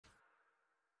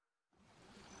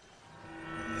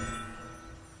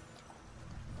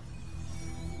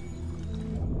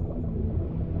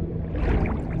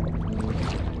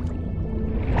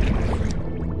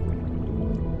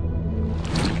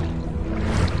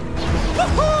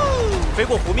飞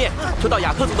过湖面就到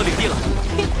雅克族的领地了。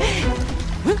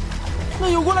嗯，那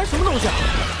游过来什么东西啊？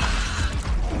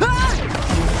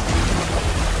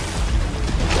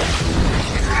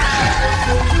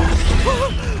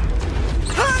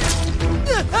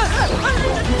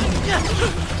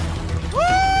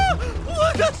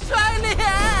我的帅脸！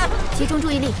集中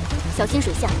注意力，小心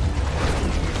水下。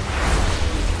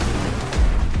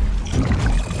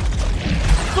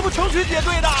怎么成群结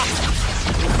队的？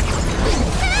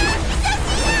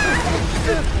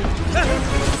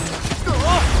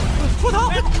秃头，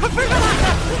快飞上来！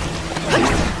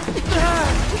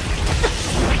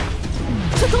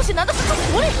这东西难道是住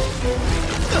湖里？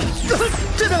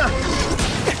这在哪？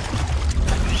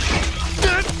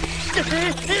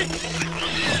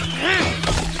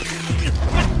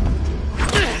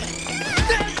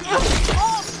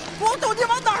我手机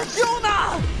往哪儿丢呢？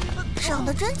长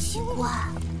得真奇怪。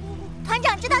团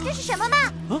长知道这是什么吗？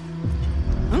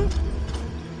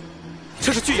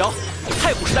这是巨瑶，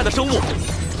太古时代的生物，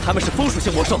它们是风属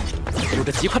性魔兽，有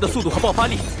着极快的速度和爆发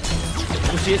力，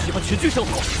同时也喜欢群居生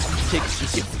活。这个习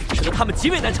性使得它们极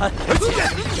为难缠，而且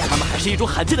它们还是一种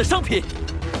罕见的商品。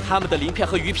它们的鳞片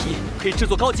和鱼皮可以制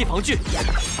作高级防具，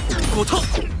骨头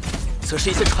则是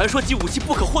一些传说级武器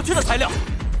不可或缺的材料。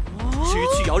至于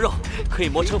巨瑶肉，可以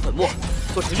磨成粉末，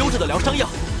做成优质的疗伤药。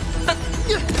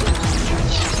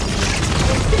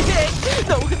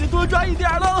那我可得多抓一点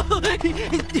喽。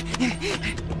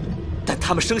但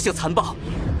它们生性残暴，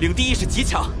领地意识极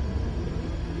强，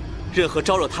任何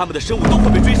招惹它们的生物都会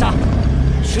被追杀，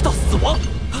直到死亡。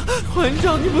团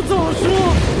长，你不早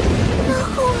说！那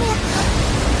后面……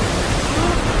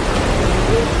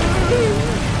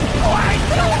快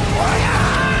救我呀！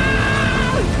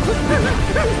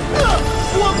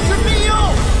我们是密友。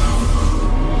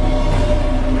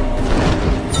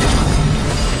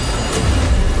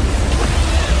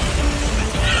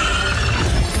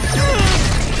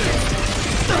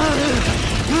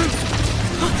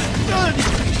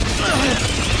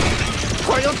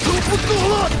快要撑不住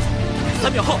了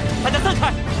！3秒后，大家散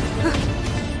开！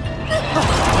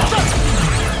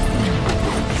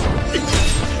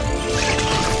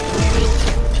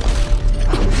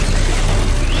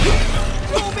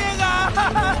救命啊！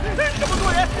这么多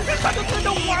人，他都跟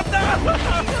着我呢！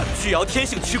巨瑶天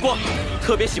性趋光，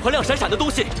特别喜欢亮闪闪的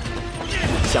东西，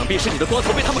想必是你的光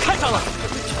头被他们看上了。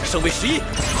圣位11，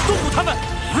收服他们！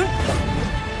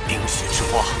冰雪之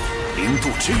花，零度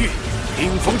之域，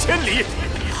冰封千里，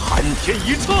寒天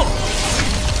一彻。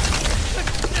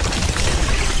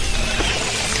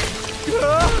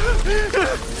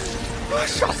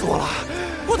吓死我了！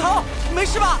秃头，没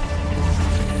事吧？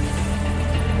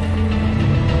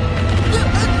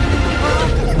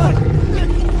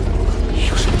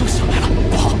有什么东西要来了，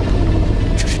不好！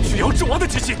这是巨瑶之王的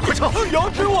机器，快撤！瑶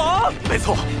之王，没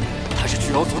错，他是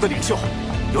巨瑶族的领袖，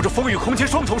有着风与空间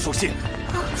双重属性。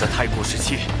在太古时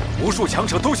期，无数强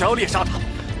者都想要猎杀他，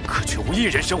可却无一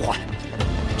人生还，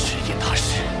只因他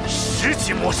是10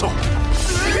级魔兽。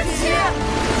10级！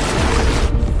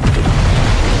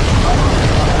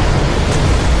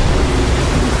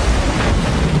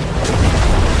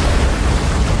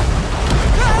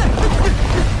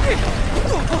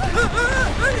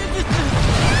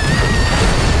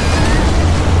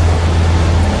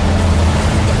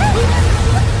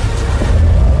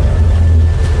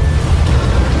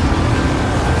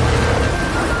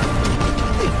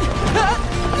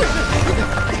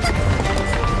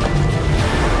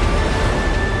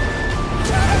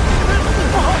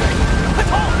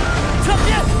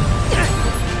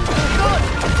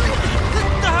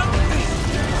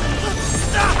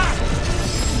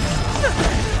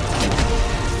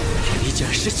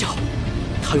失效，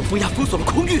他用风压封锁了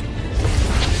空域。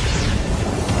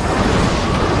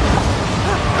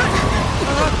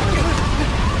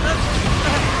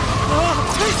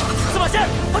司马仙，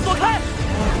快躲开！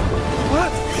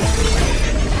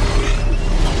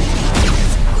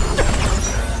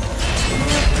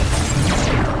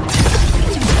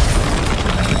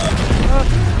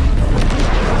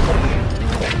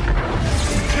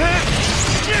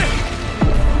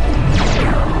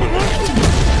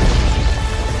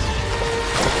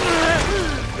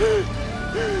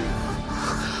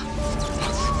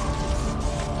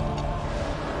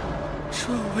这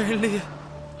威力，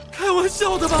开玩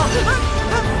笑的吧？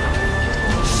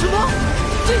什么？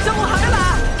这家伙还来？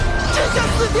这下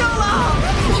死掉了！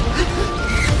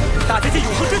大家见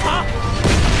永恒之塔！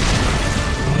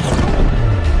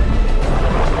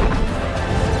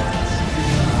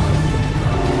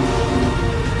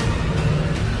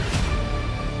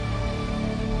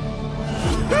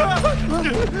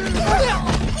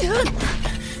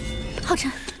浩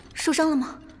辰，受伤了吗？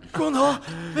光头，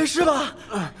没事吧？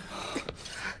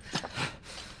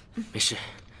没事，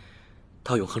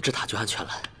到永恒之塔就安全了。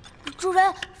主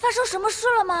人，发生什么事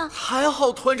了吗？还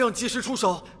好团长及时出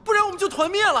手，不然我们就团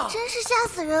灭了。真是吓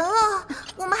死人了，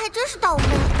我们还真是倒霉。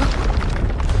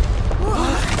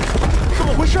怎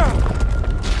么回事？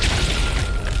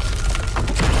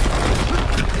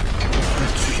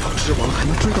巨妖之王还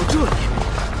能追到这里？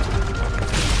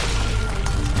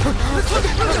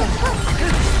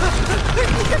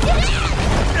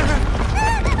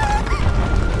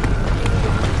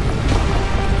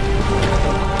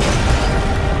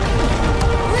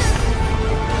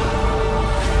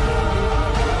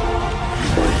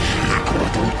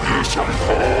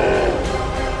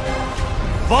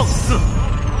放肆！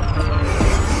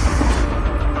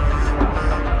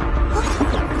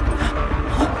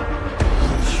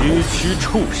区区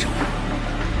畜生！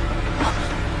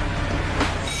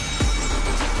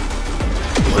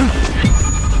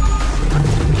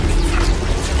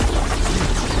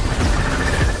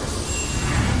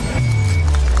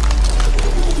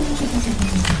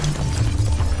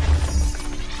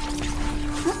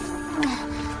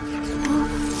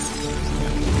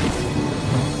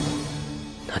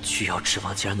那巨妖之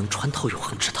王竟然能穿透永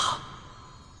恒之塔！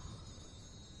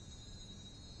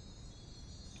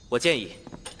我建议，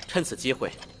趁此机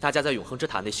会，大家在永恒之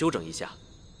塔内休整一下，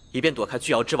以便躲开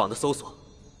巨妖之王的搜索。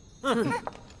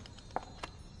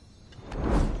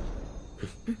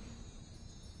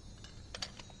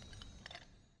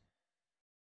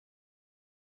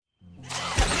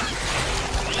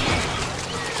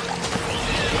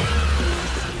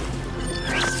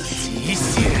极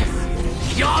限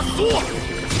压缩，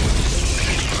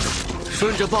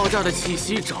顺着爆炸的气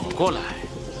息找过来，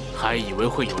还以为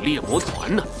会有猎魔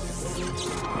团呢。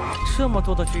这么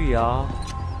多的巨妖，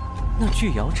那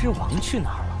巨妖之王去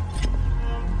哪儿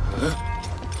了？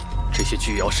这些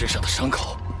巨妖身上的伤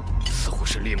口，似乎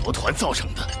是猎魔团造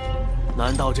成的。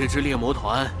难道这支猎魔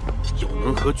团有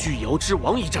能和巨妖之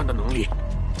王一战的能力？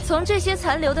从这些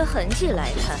残留的痕迹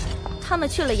来看，他们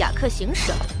去了雅克行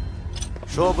省。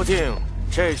说不定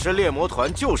这支猎魔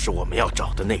团就是我们要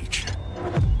找的那支。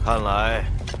看来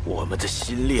我们的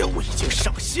新猎物已经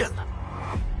上线了。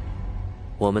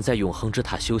我们在永恒之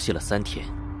塔休息了3天，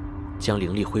将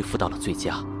灵力恢复到了最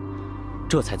佳，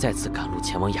这才再次赶路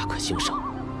前往雅克星省。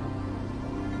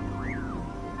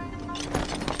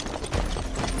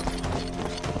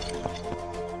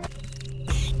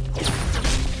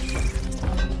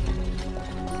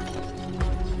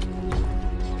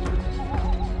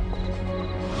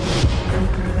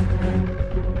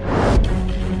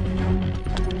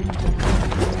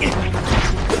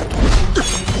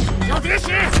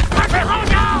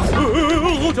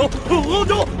欧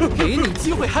洲，给你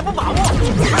机会还不把握？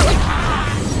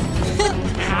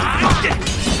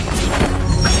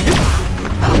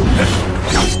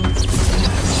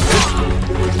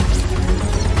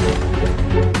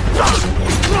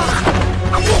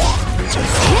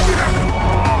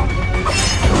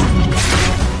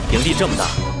营地这么大，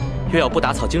若要不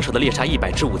打草惊蛇的猎杀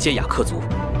100只5阶雅克族，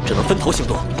只能分头行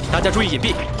动。大家注意隐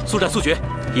蔽，速战速决。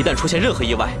一旦出现任何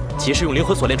意外，及时用灵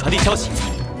魂锁链传递消息。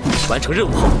完成任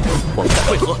务后，我们再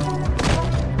会合。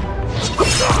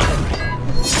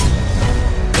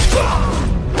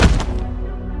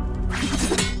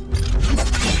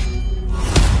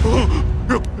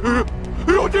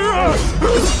有敌人！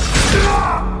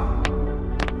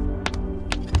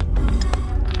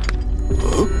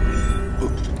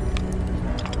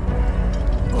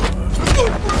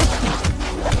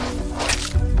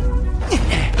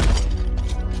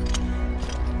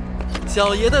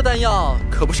小爷的弹药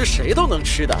可不是谁都能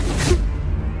吃的。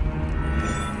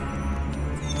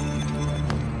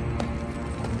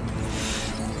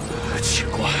奇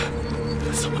怪，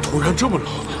怎么突然这么冷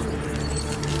啊？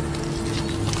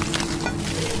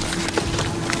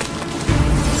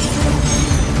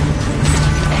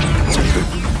什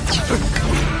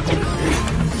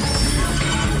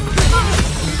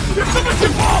么情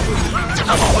况？怎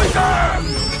么回事？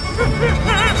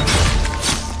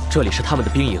这里是他们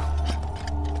的兵营。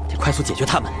快速解决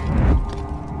他们！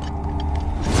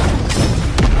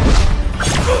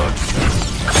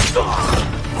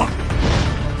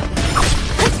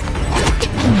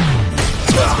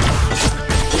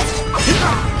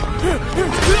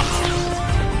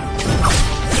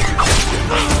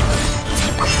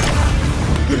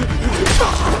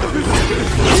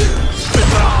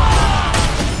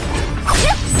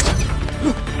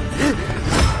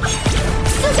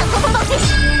思想狂风暴击！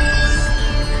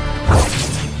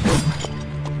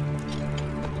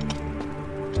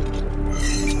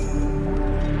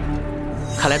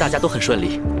看来大家都很顺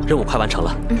利，任务快完成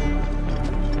了。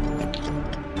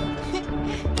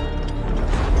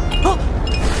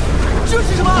这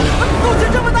是什么？斗气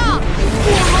这么大，火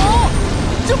龙，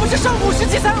这不是上古时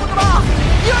期才有的吗？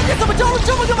你让你怎么招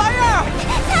这么个玩意儿？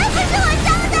才不是我招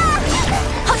的！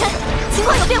浩辰，情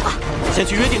况有变化，先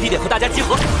去约定地点和大家集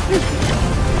合。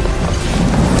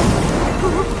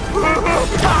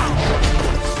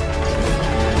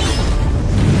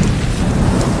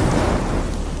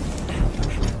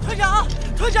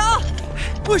团长，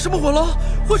为什么火龙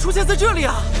会出现在这里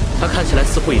啊？他看起来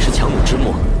似乎已是强弩之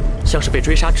末，像是被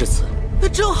追杀致死。那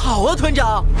正好啊，团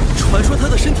长。传说他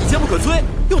的身体坚不可摧，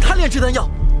用它炼制丹药，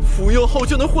服用后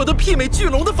就能获得媲美巨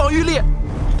龙的防御力。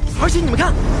而且你们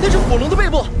看，那只火龙的背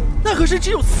部，那可是只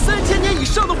有3000年以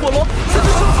上的火龙才能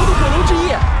生出的火龙之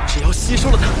翼。只要吸收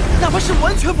了它，哪怕是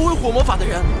完全不会火魔法的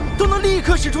人，都能立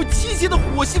刻使出极限的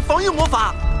火系防御魔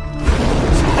法。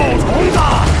臭虫子，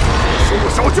束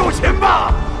手就擒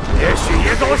吧！也许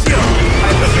爷高兴，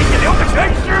还会给你留个全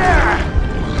尸。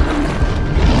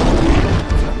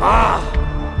怎么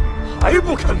还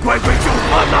不肯乖乖就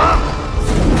范呢？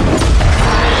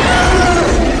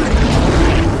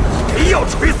谁要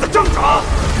垂死挣扎，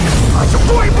那就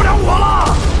怪不了我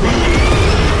了。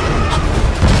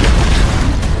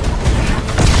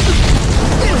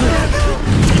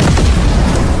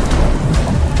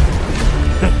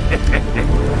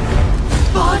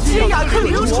巴结雅克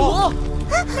领主，好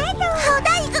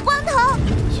大一个光头！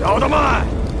小的们，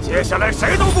接下来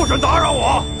谁都不准打扰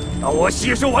我。等我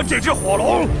吸收完这只火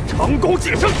龙，成功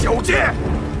晋升9阶，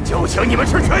就请你们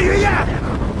吃全鱼宴，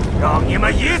让你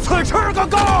们一次吃个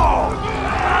够。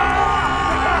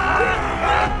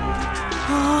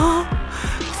啊！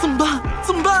怎么办？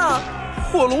怎么办啊？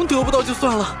火龙得不到就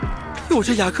算了，有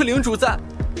这雅克领主在，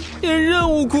连任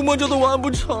务估摸着都完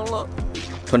不成了。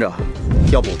团长，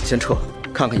要不我们先撤，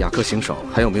看看雅克行省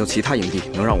还有没有其他营地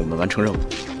能让我们完成任务。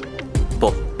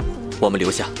不，我们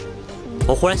留下。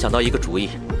我忽然想到一个主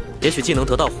意，也许既能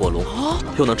得到火龙，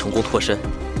又能成功脱身，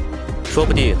说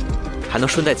不定还能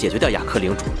顺带解决掉雅克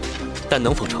领主。但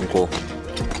能否成功，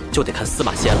就得看司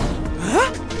马迁了。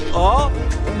啊，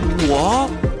我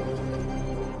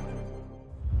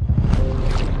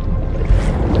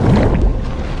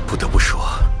不得不说，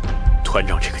团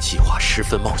长这个计划十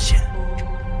分冒险。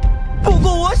不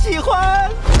过我喜欢。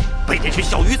被这群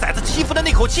小鱼崽子欺负的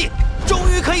那口气，终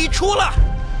于可以出了。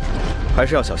还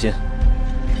是要小心。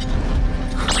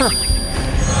哼。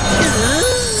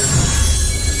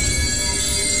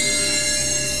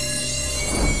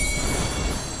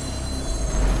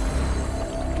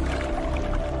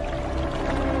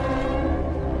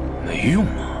没用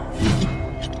啊！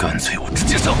干脆我直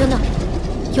接上。等等，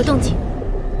有动静。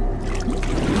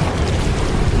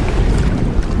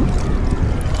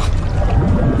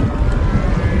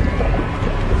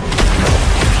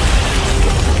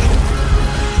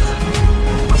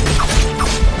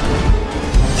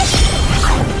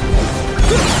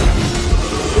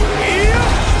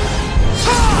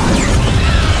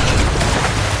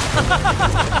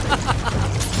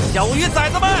小鱼崽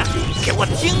子们，给我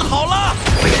听好了！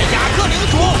我是雅克领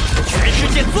主，全世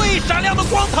界最闪亮的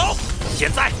光头。现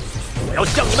在，我要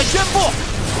向你们宣布，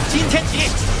今天起，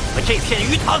你们这片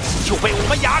鱼塘就被我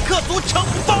们雅克族承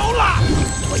包了。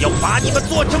我要把你们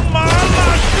做成麻辣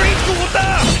水煮的、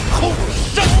空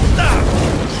生的、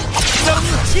生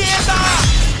切的。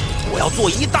我要做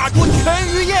一大桌全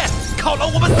鱼宴，犒劳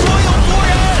我们所有族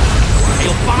人。还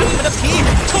要扒你们的皮，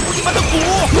抽你们的骨，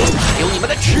还有你们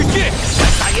的齿具，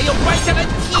大爷要掰下来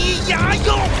剔牙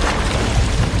用。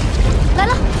来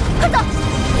了，快走！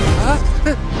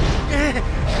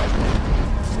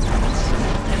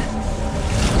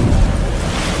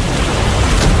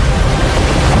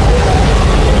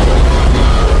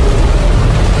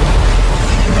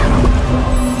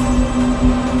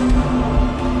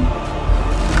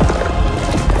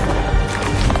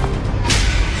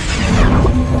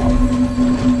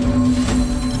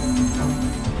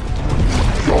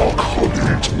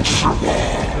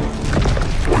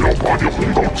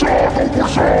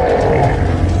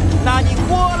那你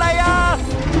过来呀！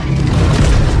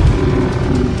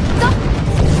走。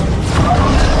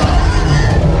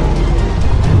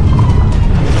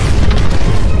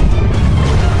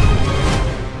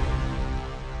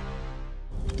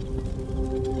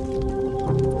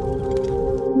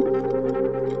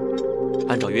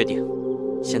按照约定，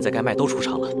现在该麦都出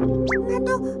场了。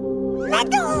麦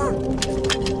豆。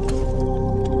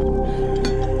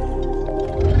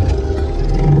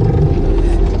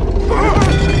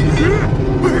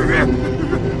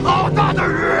好大的鱼！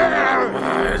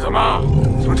哎，怎么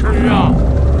想吃鱼啊？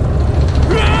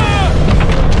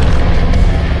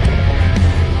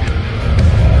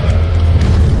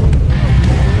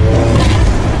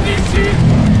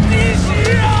逆袭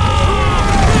啊！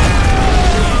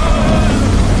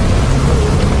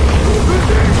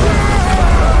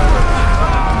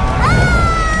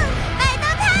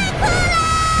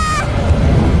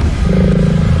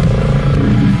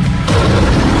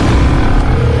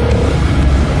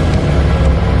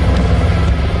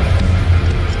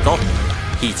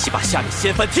起把下面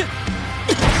掀翻天！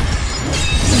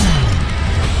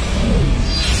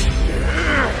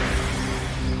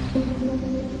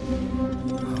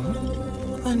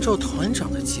按照团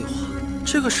长的计划，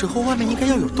这个时候外面应该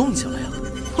要有动静了呀，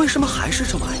为什么还是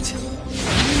这么安静？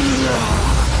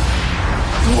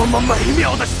多么美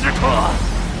妙的时刻！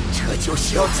这就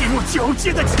是要进入9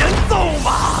阶的前奏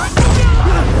吗？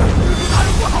太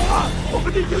不好了，我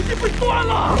们的营地被断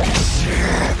了！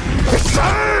谁？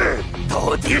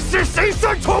到底是谁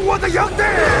擅闯我的营地？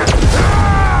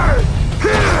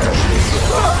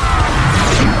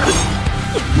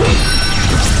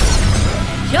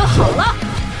听好了，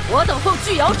我等奉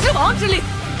巨瑶之王之令，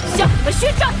向你们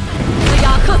宣战！这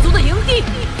雅克族的营地，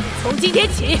从今天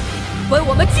起归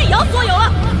我们巨瑶所有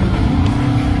了。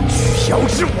巨瑶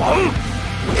之王，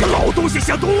你个老东西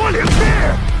想夺我领地，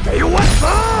给我死！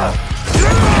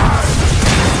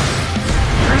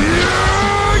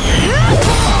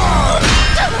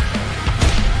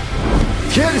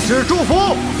天使祝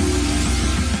福。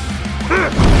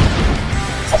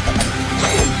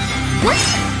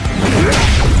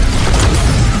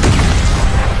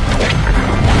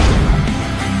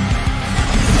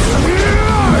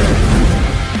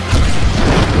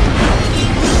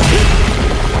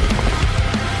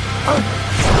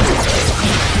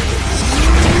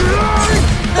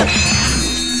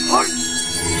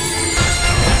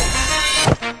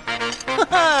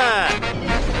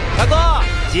大哥，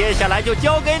接下来就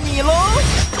交给你喽。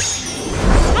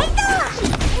来的，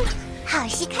好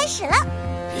戏开始了。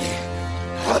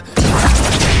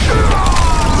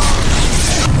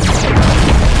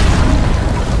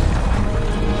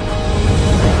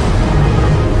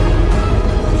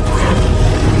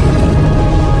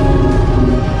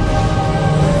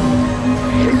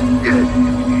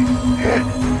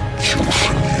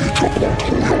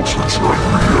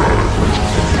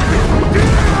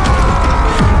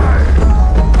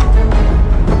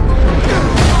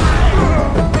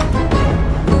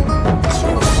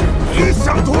你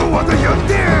想夺我的营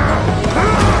地？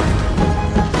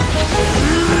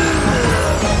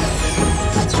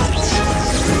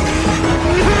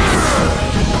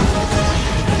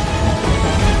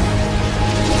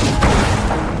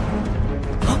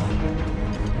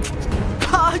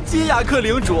他接雅克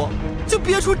领主，就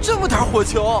憋出这么点火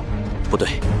球？不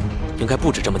对，应该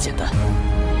不止这么简单。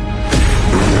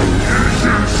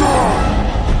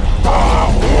大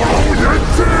火龙眼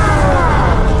镜，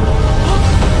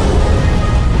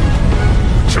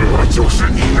这就是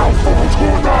你要付出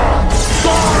的代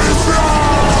价！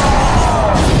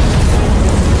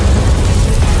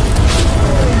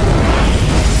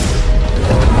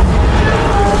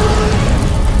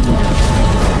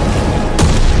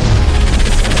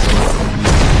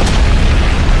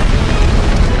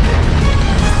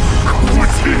哭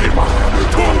泣吧，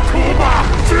痛苦吧，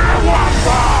绝望吧！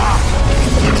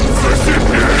仔细品，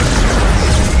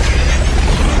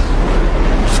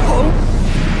城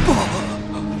堡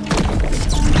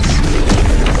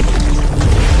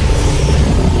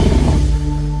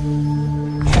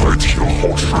还挺好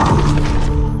吃，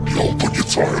要不你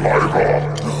再来个？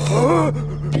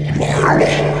不来了，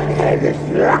那我还你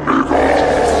个！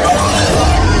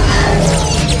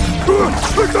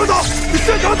等等，先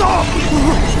等等！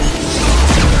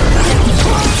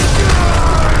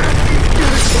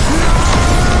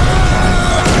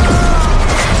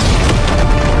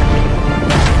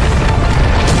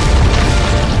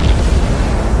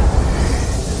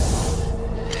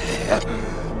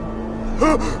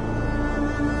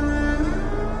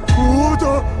我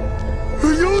的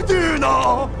营地呢？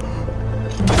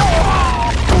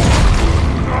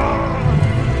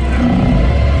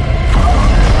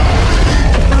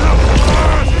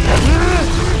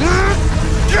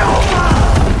救啊！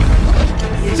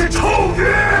你这臭鱼！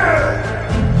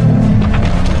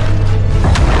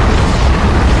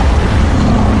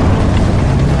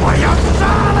我要杀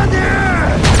了你！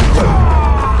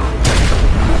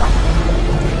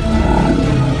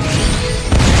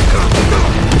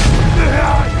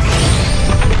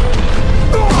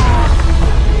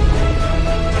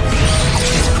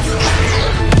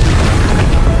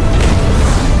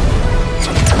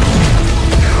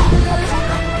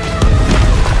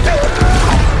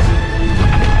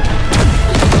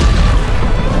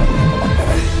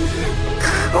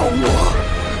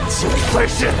就算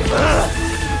是死，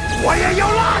我也要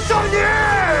拉上你！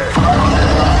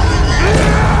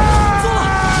糟了，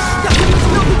雅克领主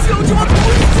要跟巨瑶之王同归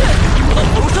于尽，到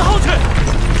火龙身后去！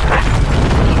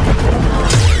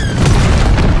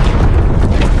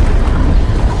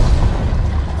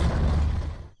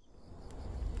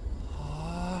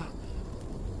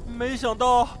没想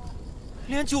到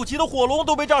连9级的火龙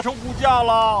都被炸成骨架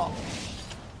了。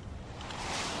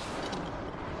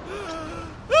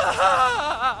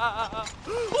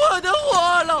我的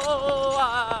火龙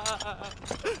啊！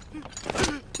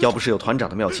要不是有团长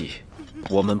的妙计，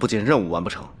我们不仅任务完不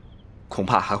成，恐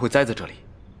怕还会栽在这里。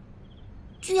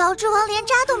巨瑶之王连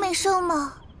渣都没剩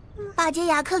吗？巴结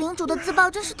雅克领主的自爆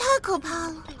真是太可怕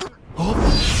了。哦。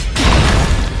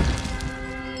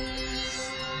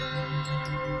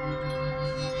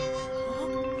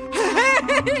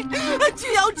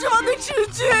 巨瑶之王的赤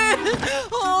躯，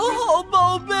哦，好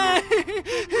宝贝，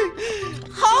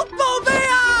好宝贝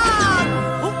啊！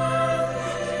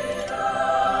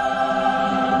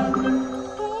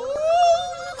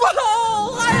哇，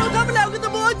还有他们2个的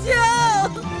魔镜。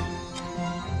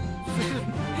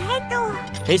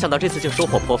没想到这次竟收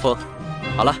获颇丰。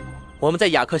好了，我们在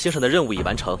雅克行省的任务已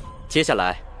完成，接下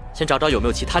来先找找有没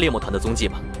有其他猎魔团的踪迹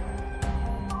吧。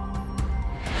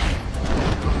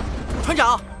 团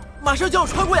长，马上就要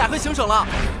穿过雅克行省了。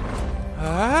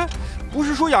哎，不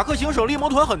是说雅克行省猎魔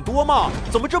团很多吗？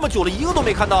怎么这么久了一个都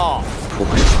没看到？不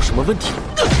会是出什么问题？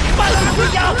慢点，快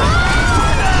点！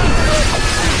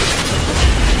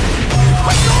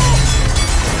快走！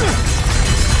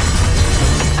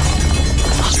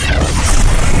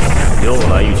又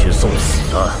来一群送死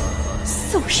的，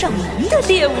送上门的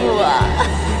猎物啊！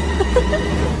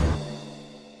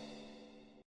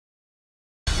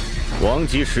王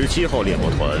级17号猎魔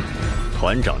团，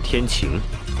团长天晴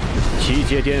，7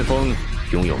阶巅峰，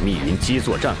拥有密云基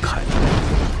作战铠。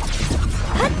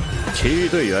其余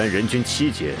队员人均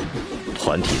7阶，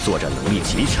团体作战能力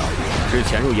极强，是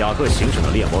潜入雅克行省的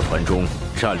猎魔团中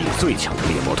战力最强的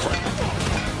猎魔团，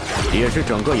也是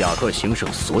整个雅克行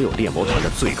省所有猎魔团的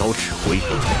最高指挥。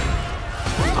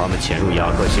他们潜入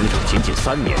雅克行省仅仅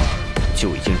3年，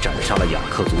就已经斩杀了雅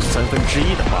克族1/3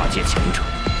的8阶强者。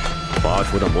 拔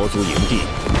出的魔族营地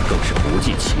更是不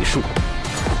计其数。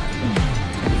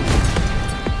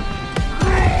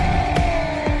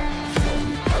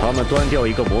他们端掉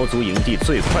一个魔族营地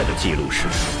最快的记录是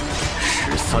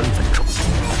13分钟，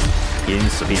因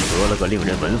此便得了个令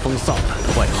人闻风丧胆的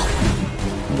外号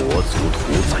——魔族屠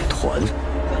宰团。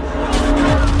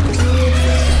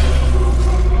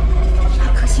雅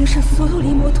克行省所有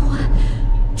猎魔团，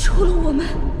除了我们，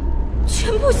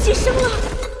全部牺牲了。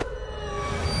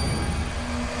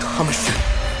 他们是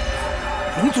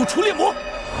龙族除猎魔，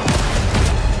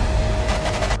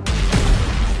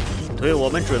对我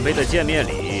们准备的见面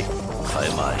礼还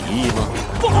满意吗？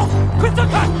不好，快散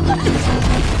开！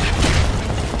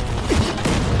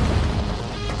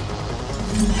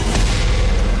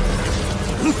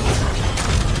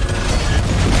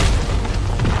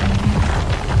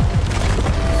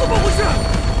怎么回事？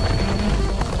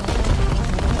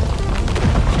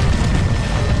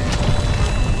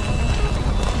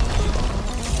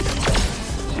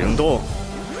 行动，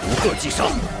逐个击杀！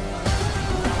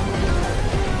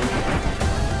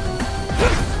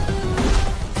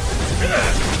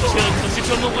这可是专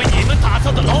门为你们打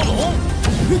造的牢笼。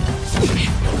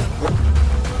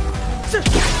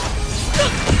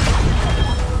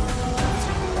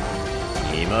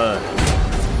你们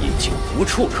已经无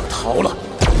处可逃了。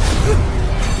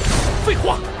废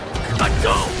话，干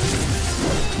招！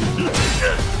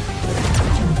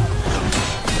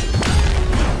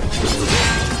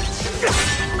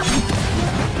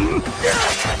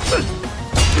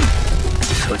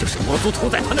 这就是魔族屠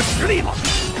宰团的实力吗？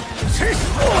真是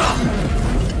服了！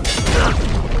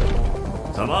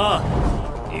怎么，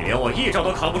你连我1招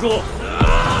都扛不住？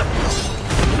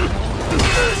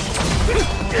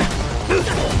真是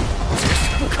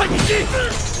不堪一击！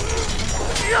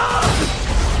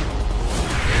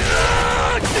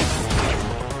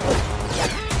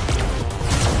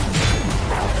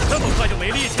这么快就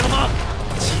没力气了吗？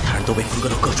其他人都被分割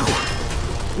到各处，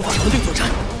无法团队作战。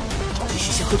 必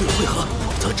须先和队友会合，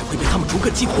否则只会被他们逐个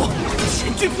击破。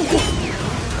前军复国，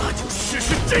那就试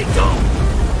试这招。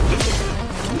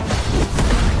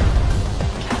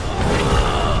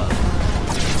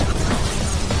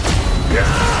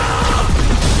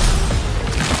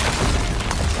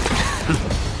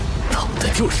等的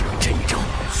就是你这一招，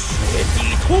血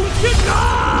地通天斩！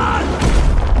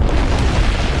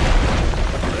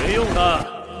没用的，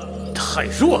你太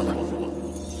弱了。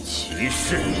骑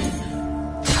士。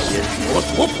 天魔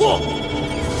夺魄！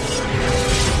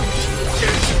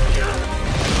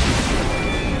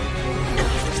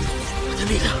我的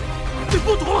力量被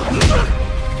剥夺了！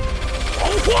黄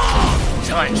花战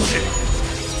士，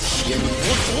天魔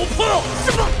夺魄！什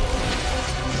么？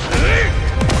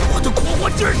我的狂火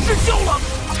竟然失效了！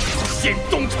现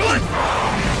动拳！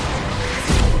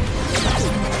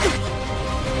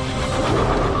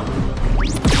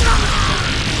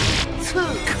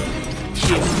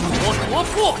猎魔夺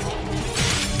魄，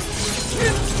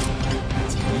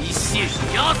极限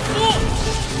压缩。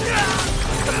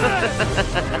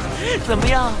怎么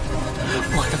样？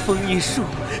我的封印术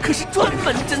可是专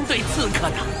门针对刺客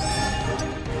的。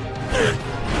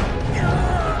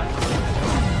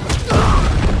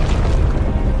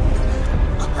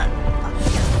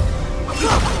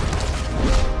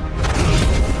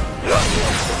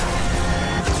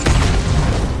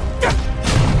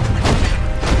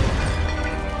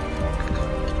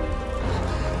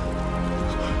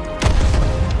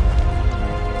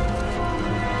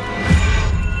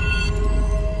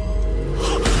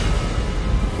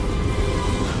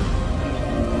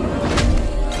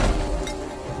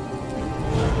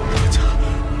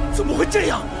怎么会这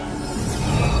样？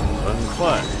很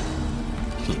快，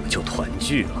你们就团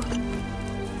聚了。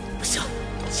不行，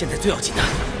现在最要紧的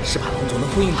是把龙总能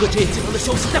封印各职业技能的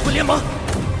消息带回联盟，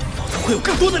否则会有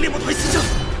更多的猎魔团牺牲。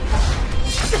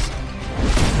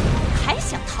还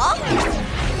想逃？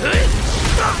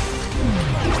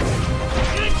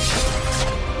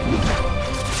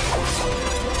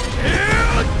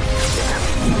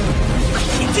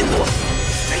引进度，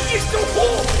神印守护。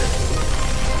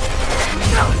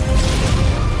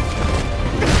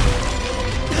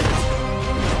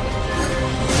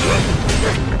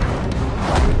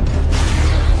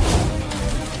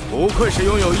不愧是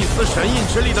拥有一丝神印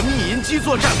之力的秘银基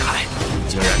座战铠，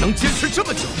竟然能坚持这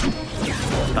么久。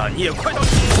但你也快到极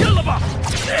限了吧？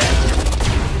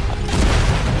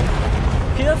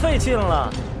别费劲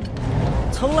了，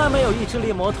从来没有一支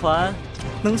猎魔团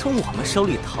能从我们手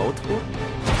里逃脱。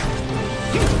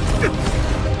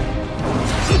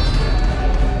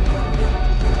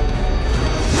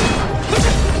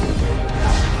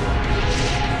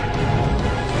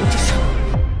这是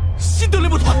新的猎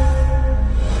魔团，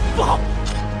不好！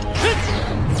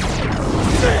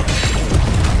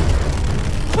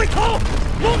快逃！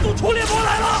龙族出猎魔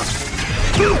来了！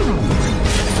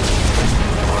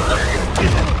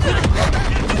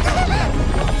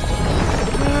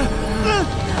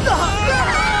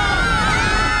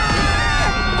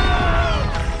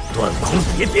断空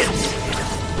蝶变！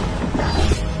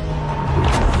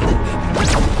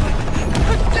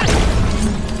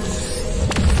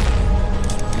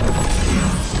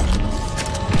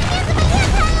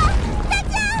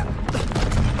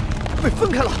被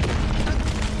分开了。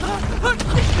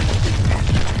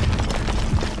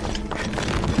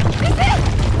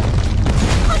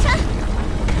浩辰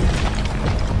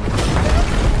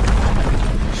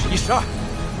11、12，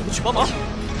你们去帮忙。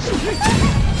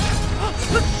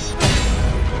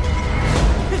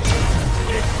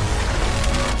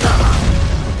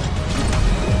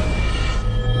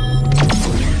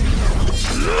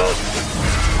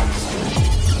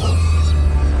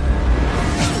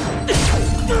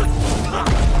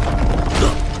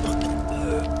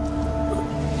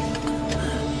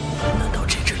难道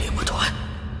这支猎魔团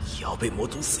也要被魔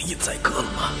族死印宰割了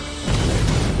吗？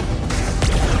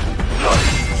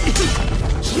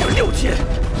只有6天，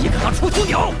也敢当出头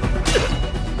鸟！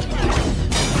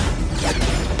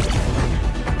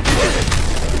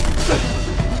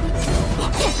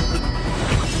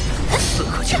刺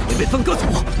客竟然没被分割走，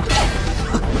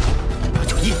那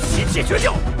就一起解决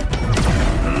掉！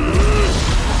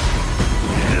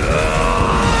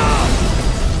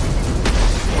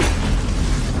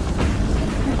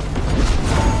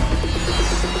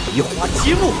移花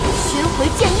接木，寻回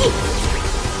剑意。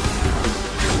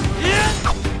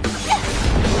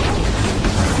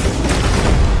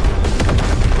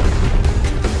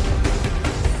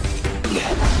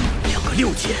2个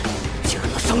6阶，竟然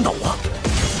能伤到我！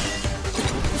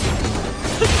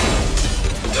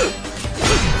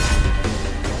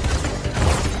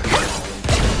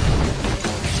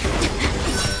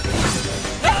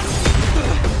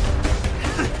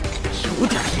有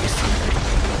点意思，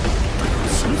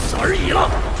仅此而已了。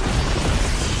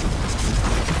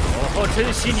好好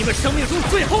珍惜你们生命中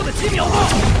最后的几秒吧！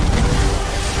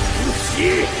攻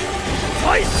击，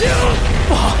快行！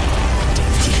不好，这一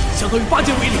击相当于8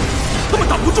阶威力，根本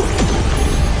挡不住。好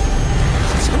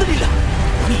强的力量！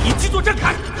秘银基座战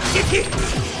铠，接替！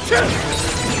是，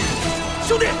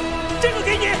兄弟，这个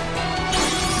给你。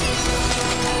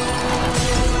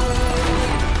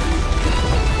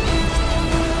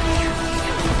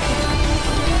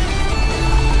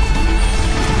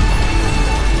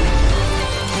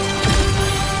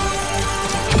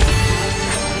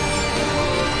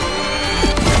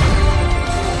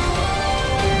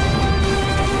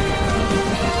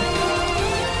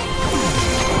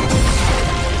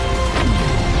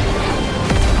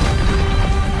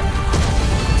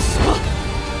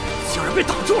被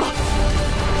挡住了！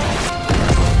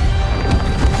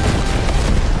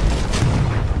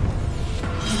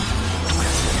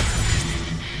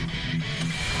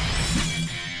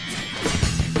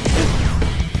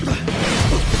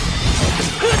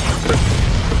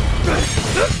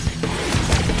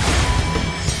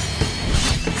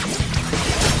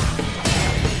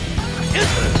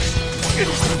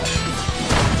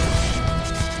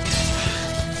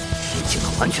你竟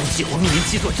能完全借我秘密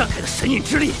基座展开的神印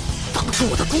之力挡住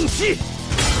我的攻击，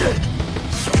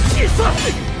小气死！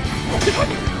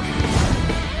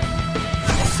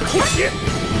偷袭！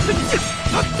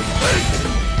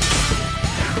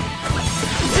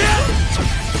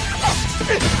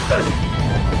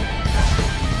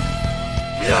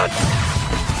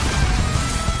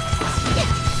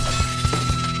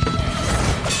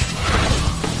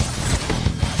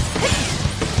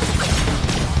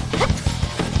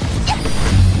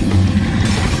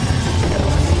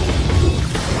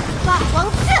霸王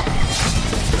刺！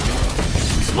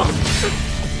什么？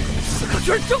刺客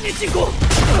居然正面进攻！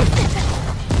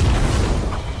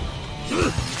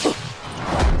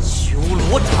修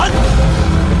罗禅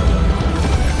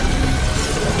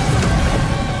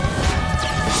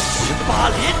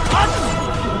！18连砍！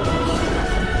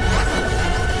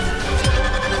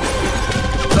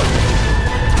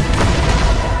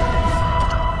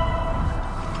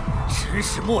真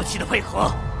是默契的配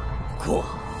合，不过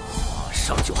马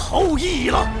上就毫无意义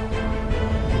了。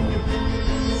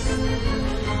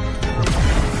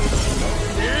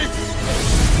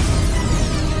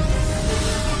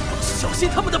小心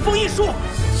他们的封印术！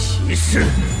骑士，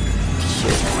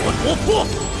天魔夺魄！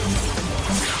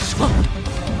什么？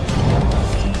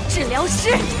治疗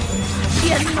师，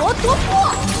天魔夺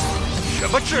魄！什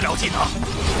么治疗技能？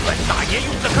本大爷用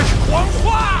的可是狂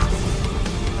花！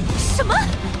什么？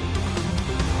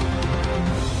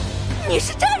你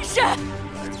是战士？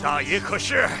本大爷可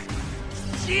是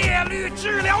戒律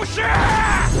治疗师！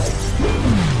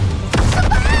什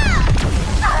么？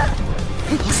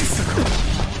都是刺客，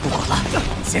不管了，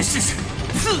先试试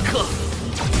刺客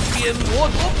天魔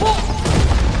夺魄！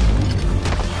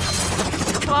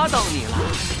抓到你了，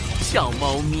小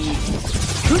猫咪！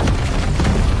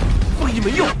封印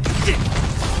没用，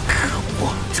可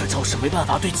恶，这招式没办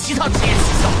法对其他职业起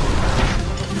效。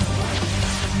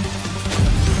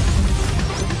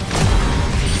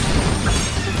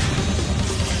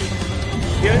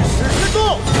天使之怒！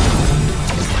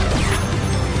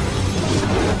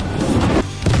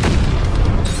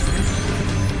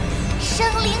生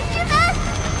灵之门，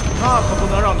那可不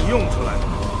能让你用出来！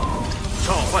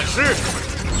召唤师，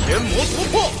天魔突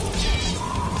破！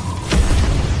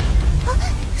啊，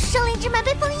生灵之门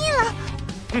被封印了。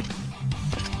哼！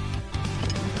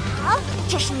好，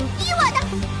这是你逼我的。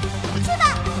去吧，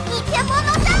逆天魔龙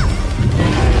刀！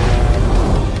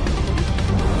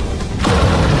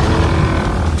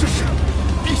这是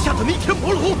陛下的逆天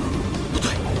魔炉？不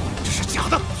对，这是假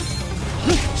的。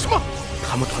什么？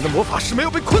他们团的魔法师没有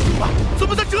被困住吧？怎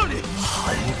么在这里？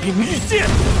寒冰御剑！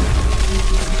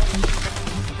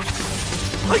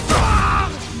哎呀！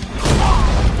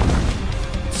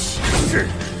骑士，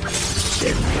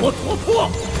天魔夺魄！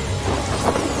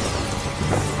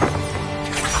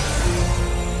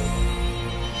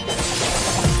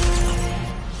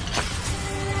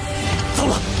糟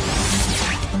了！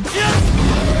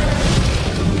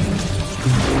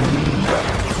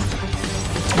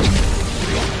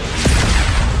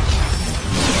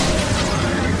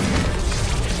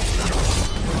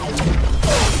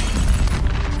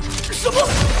什么？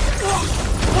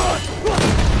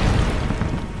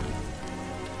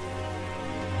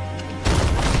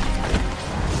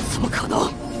怎么可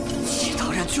能？其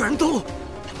他人居然都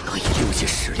能以六阶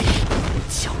实力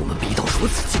将我们逼到如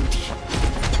此境地！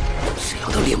这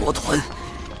样的猎魔团，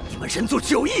你们人族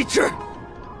只有一支，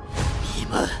你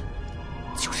们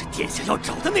就是殿下要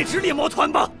找的那支猎魔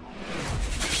团吧？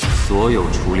所有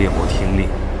除猎魔听令，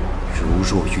如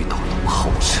若遇到龙皓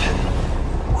晨，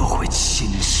我会亲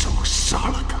手杀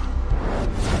了他。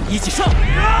一起上！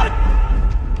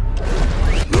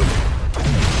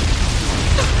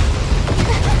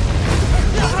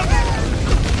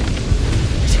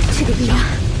这个力量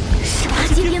是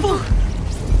8阶巅峰。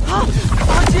啊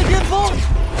，8阶巅峰，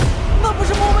那不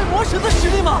是末位魔神的实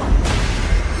力吗？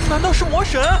难道是魔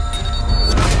神？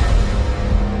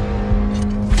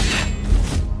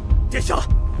殿下，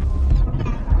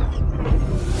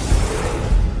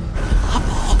阿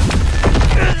宝，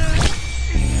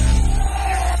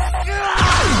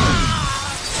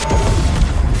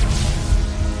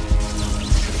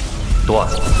断！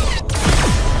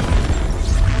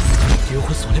灵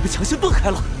魂锁链被强行崩开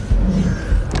了。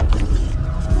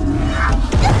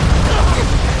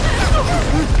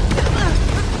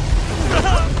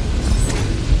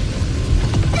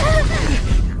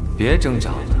别挣扎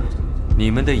了，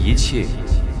你们的一切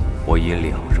我已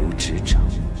了如指掌。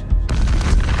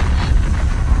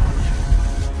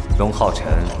龙皓晨，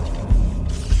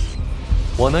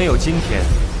我能有今天，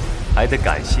还得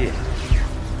感谢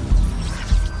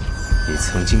你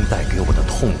曾经带给我的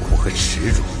痛苦和耻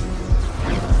辱，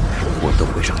我都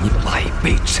会让你百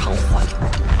倍偿还。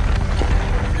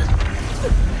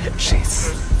这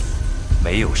次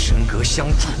没有神格相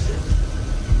助，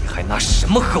你还拿什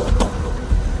么和我斗？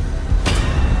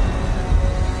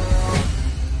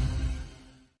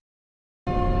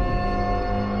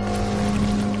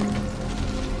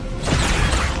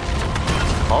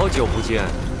好久不见，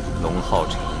龙皓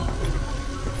晨。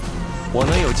我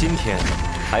能有今天，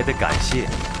还得感谢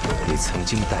你曾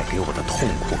经带给我的痛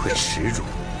苦和耻辱，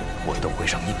我都会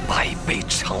让你百倍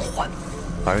偿还。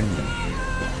而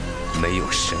你没有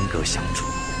神格相助，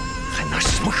还拿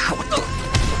什么和我斗？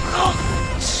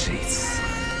这次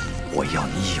我要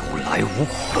你有来无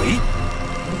回！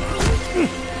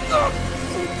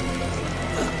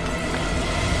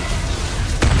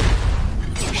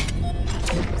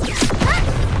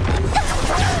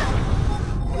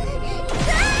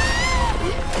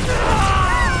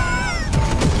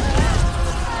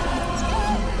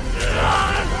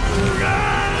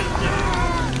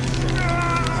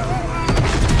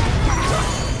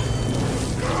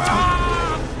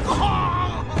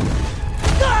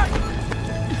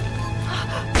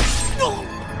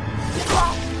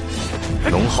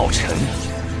龙皓晨，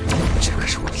这可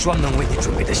是我专门为你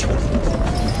准备的修为。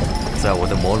在我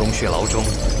的魔龙血牢中，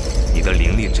你的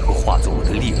灵力只会化作我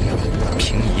的力量。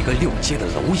凭你一个6阶的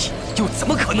蝼蚁，又怎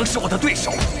么可能是我的对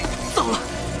手？糟了，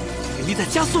灵力在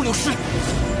加速流失。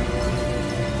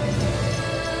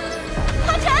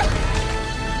皓晨，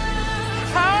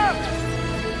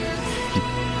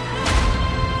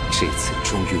这次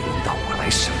终于轮到我来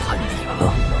审判你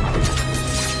了。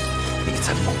你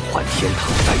在梦幻天堂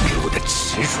带给我的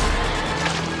耻辱，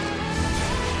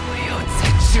我要在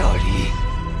这里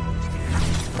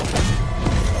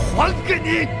还给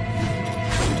你！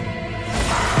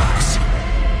不行，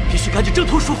必须赶紧挣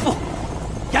脱束缚。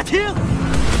雅婷，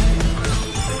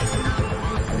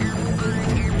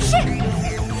是。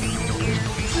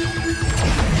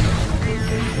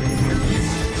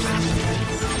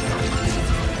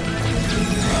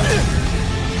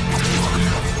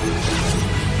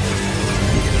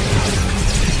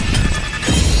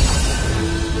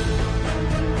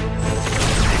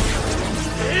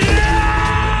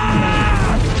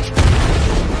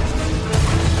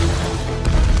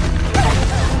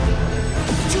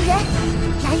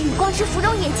之芙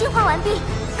蓉也进化完毕，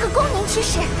可供您驱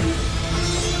使。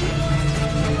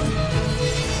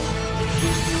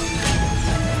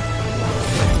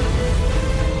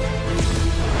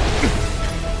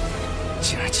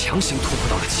竟然强行突破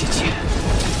到了7阶，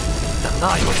但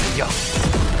那又怎样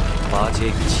？8阶与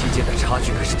7阶的差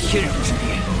距可是天壤之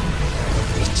别。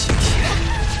你今天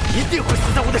一定会死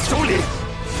在我的手里！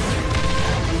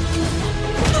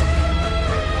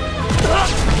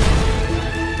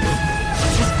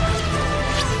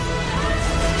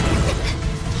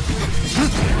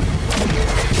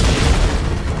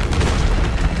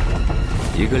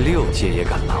一个6阶也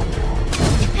敢拦我？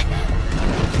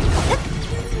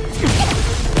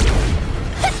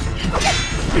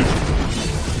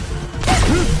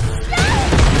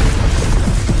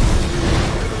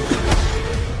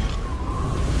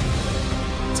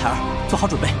彩儿，做好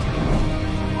准备。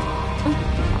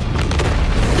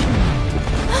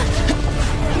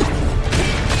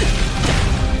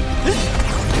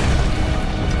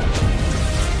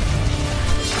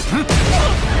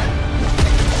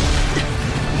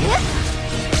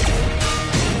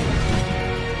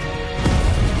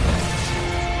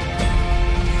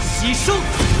牺牲，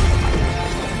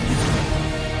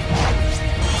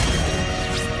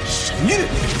神域，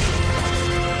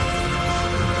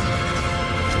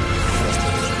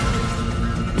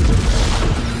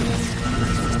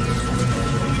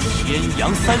天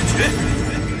阳3绝，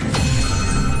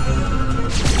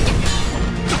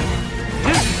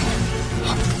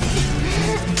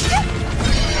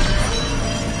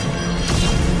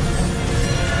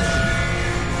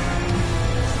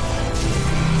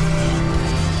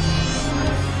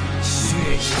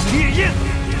烈焰，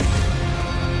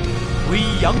微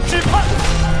阳之盼，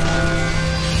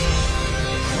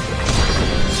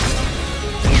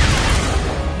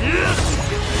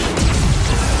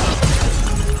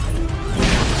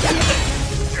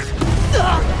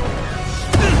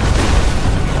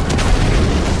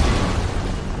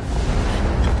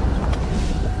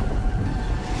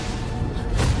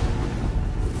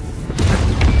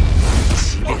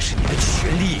即便是你的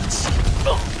全力一击，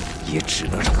也只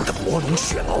能让我的魔龙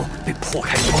血牢被破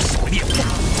开多少裂缝。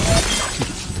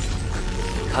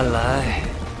看来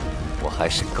我还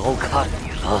是高看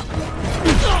你了。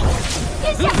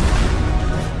殿下，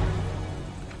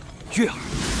月儿，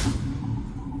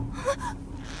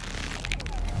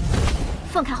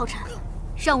放开浩辰，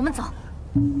让我们走。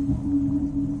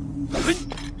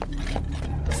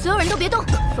所有人都别动，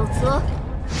否则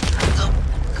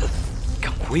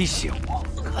敢威胁我！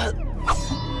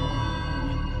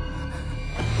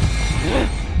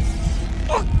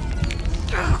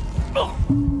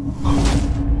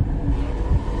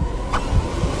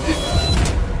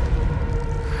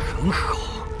很好，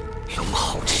龙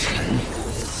皓晨。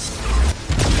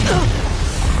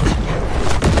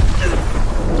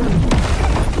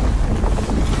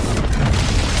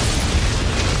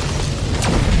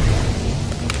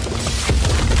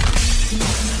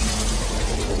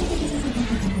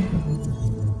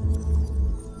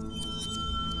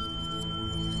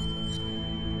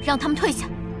让他们退下。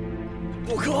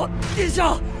不可，殿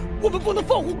下，我们不能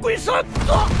放虎归山。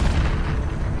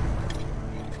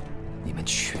你们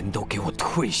全都给我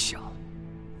退下！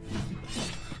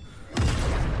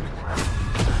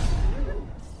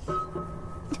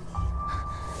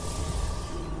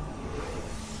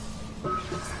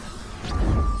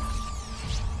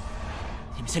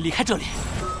你们先离开这里。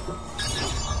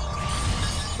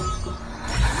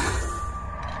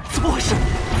怎么回事？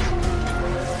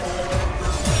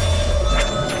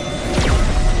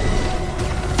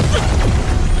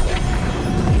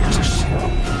这是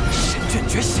神卷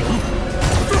觉醒！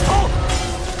住手！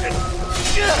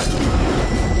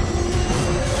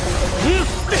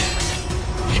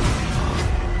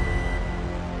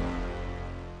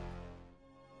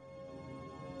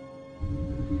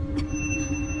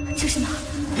这是哪？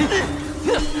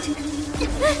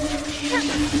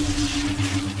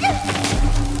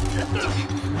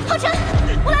浩辰，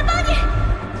我来帮你。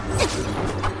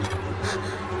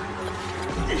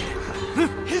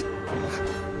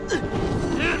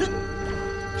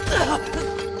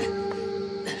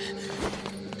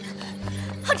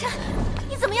浩辰，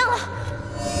你怎么样了？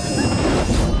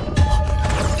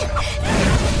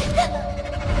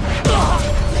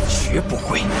绝不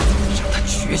会让他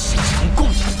觉醒成功！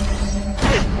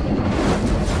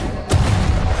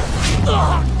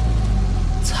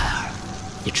彩儿，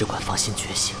你只管放心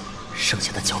觉醒，剩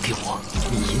下的交给我。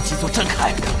你引几座震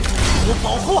开，我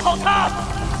保护好他。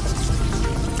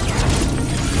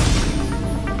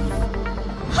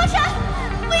浩辰，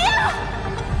不要！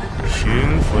寻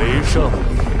回圣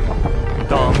女，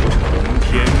当成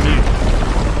天命，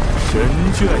神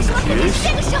卷觉醒。这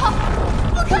个时候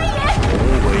不可以！无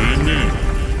为逆，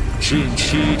尽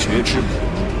七绝之美，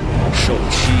受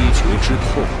七绝之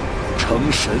痛，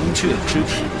成神卷之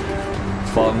体，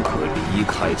方可离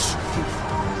开此地。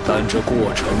但这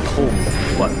过程痛苦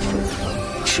万分，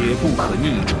且不可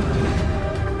逆转。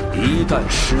一旦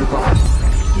失败，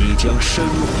你将身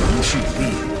魂俱裂。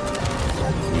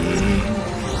你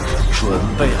准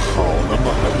备好了吗？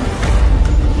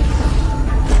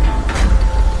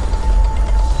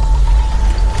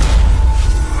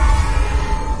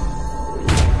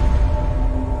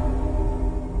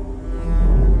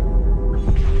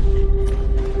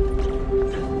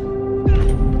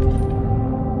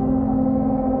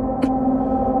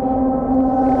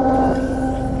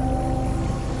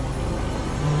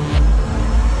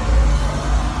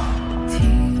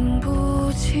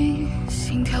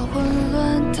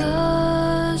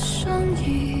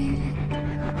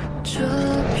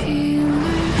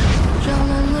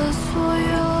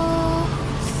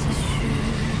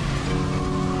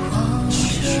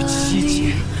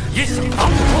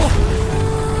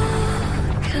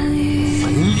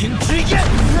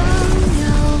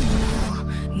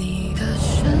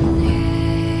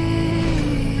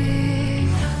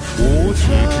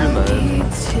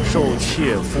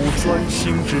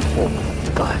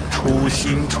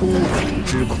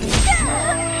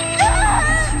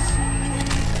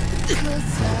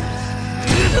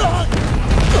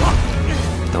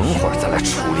等会儿再来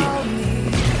处理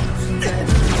你。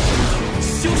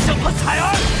休想碰彩儿！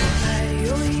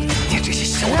你这些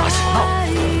小打小闹，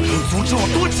能阻止我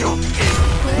多久？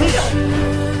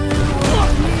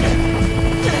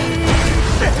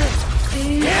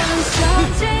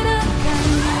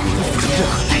不付出任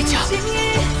何代价，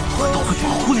我都会保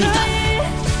护你的，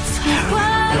彩儿。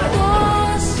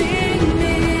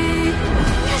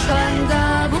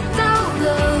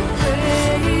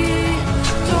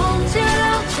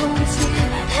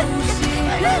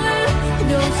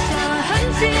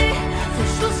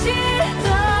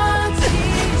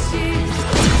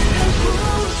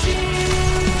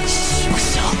休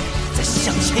想再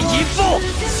向前一步！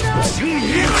请你！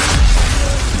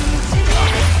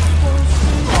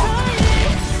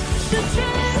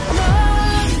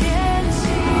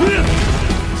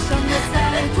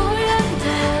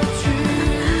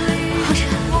浩辰，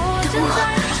等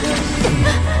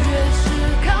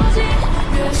我。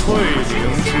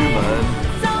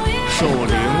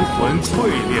魂淬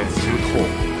炼之痛，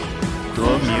得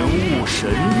明悟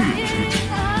神域之体。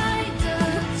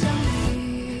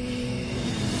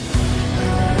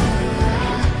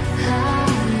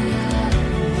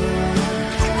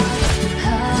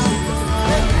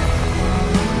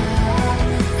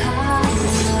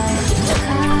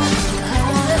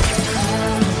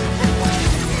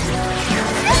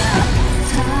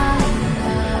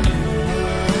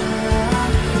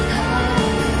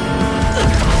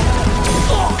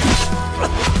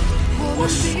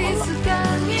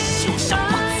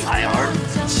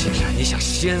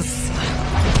先死，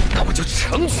那我就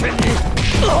成全你！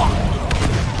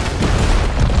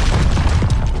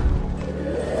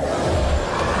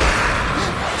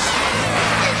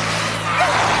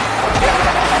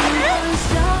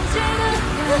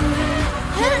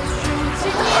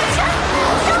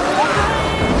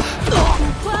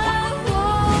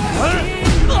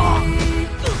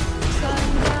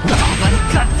把你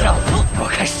干掉！我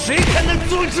看谁还能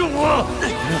阻止我！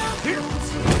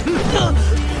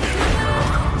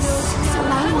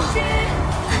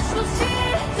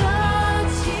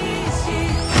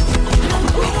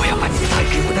我要把你带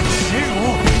给我的耻辱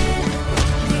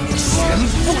全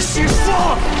部释放！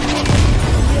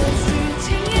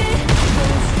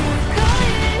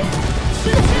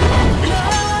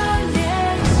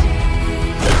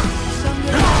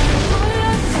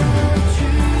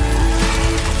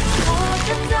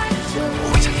我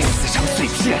会将你撕成碎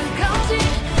片！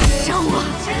让我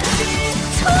出去！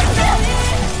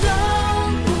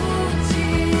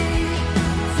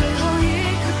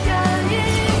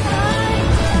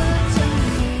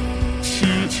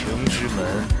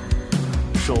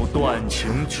受断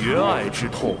情绝爱之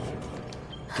痛，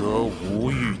得无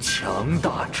欲强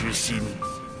大之心。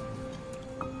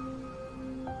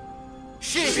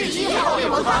是1号猎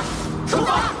魔团，出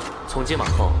发！从今往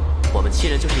后，我们7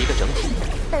人就是一个整体。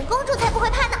本公主才不会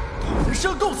怕呢！人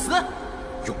生共死，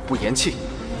永不言弃。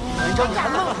连长，你还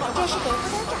愣吗？这是给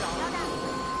副团长要的。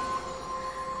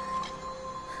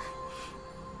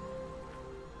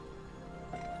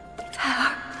彩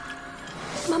儿，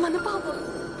妈妈能抱抱。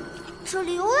这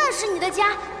里永远是你的家，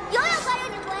永远欢迎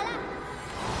你回来。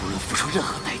无论付出任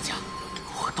何代价，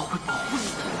我都会保护你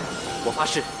的。我发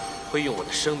誓，会用我的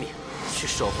生命去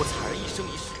守护彩儿一生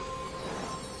一世。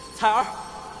彩儿，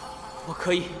我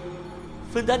可以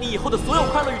分担你以后的所有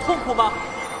快乐与痛苦吗？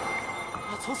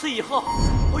从此以后，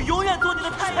我永远做你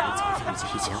的太阳。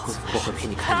提前婚，我会陪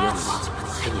你看烟花，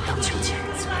陪你荡秋千。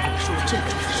说这个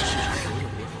事实。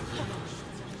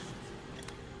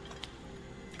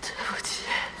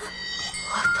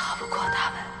不过他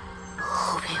们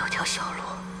后边有条小路，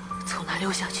从那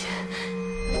溜下去。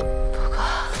不过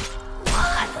我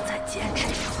还能再坚持一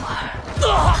会儿。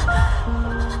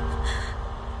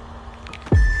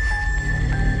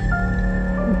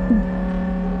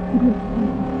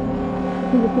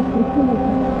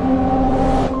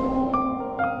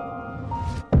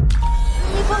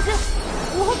你放心，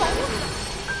我会保护你的。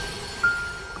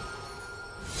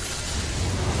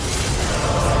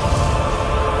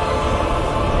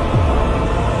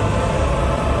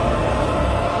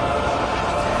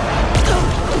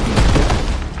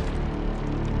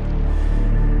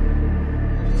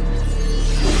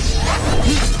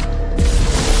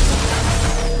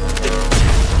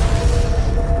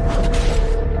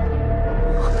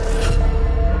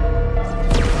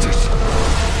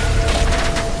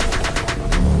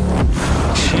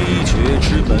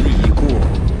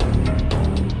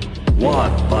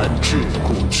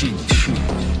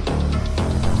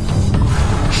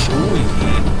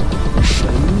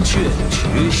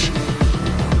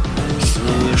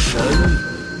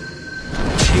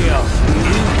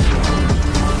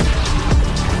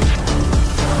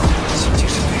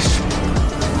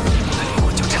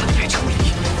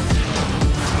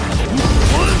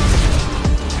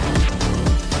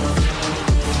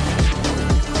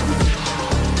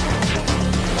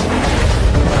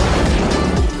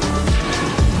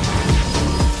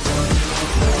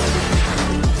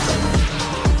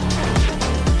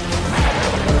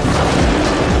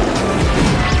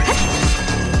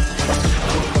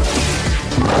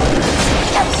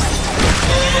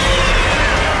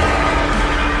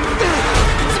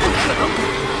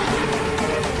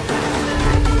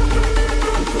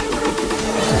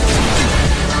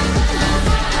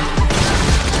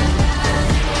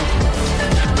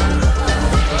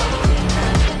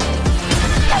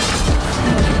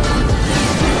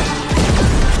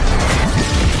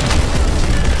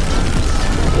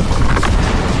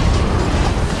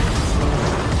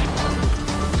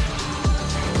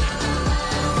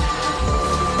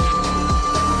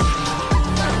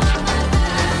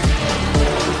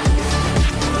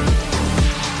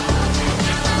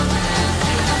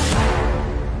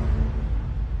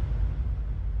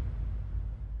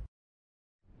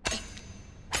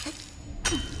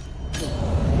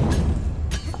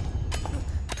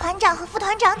长和副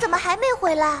团长怎么还没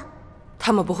回来？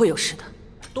他们不会有事的。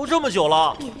都这么久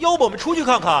了，要不我们出去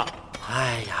看看？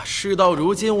哎呀，事到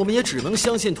如今，我们也只能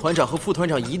相信团长和副团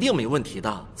长一定没问题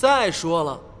的。再说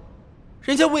了，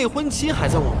人家未婚妻还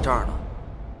在我们这儿呢，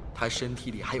他身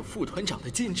体里还有副团长的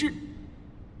禁制。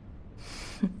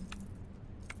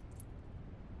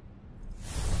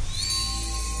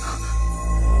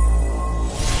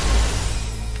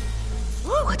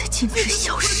我的禁制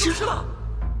消失了，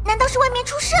难道是外面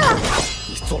出事了？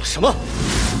你做了什么？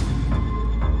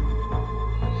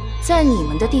在你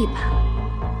们的地盘，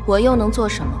我又能做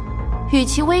什么？与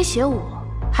其威胁我，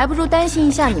还不如担心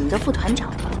一下你们的副团长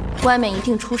吧，外面一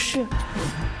定出事了。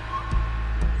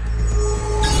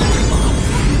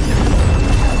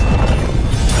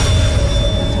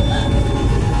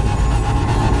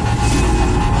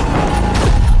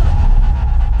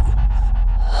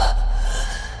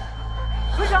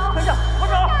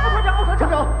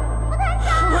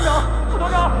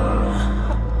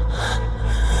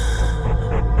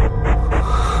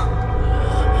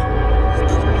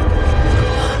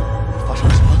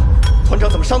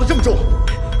伤得这么重，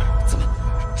怎么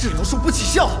治疗术不起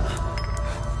效？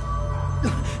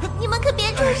你们可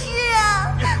别出事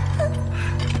啊！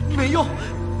没用，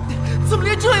怎么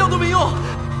连这样都没用？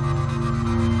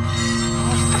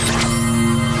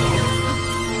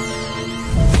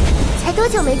才多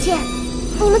久没见，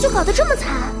你们就搞得这么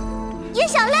惨？叶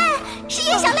小泪，是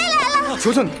叶小泪来了！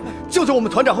求求你，救救我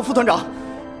们团长和副团长！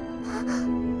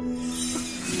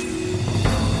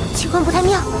情况不太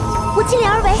妙，我尽力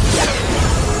而为。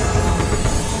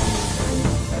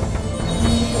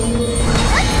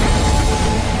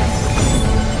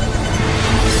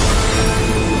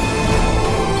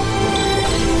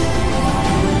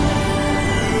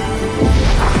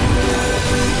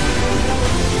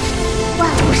万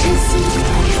物生息，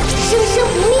生生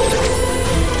不灭，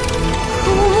枯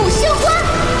木生花。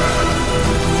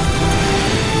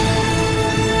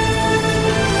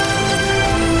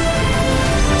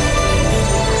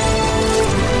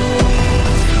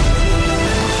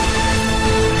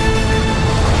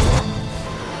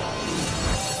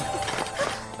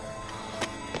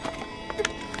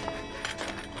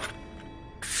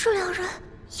这两人，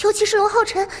尤其是龙皓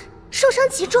晨，受伤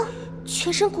极重，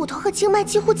全身骨头和经脉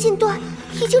几乎尽断，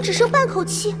已经只剩半口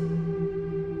气。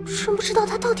真不知道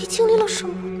他到底经历了什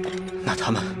么。那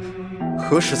他们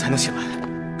何时才能醒来？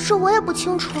这我也不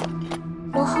清楚。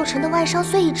龙皓晨的外伤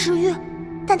虽已治愈，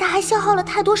但他还消耗了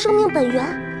太多生命本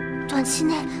源，短期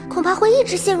内恐怕会一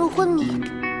直陷入昏迷。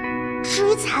至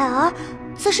于彩儿，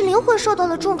则是灵魂受到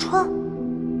了重创。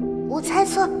我猜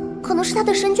测，可能是他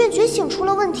的神眷觉醒出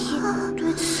了问题。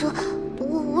对此，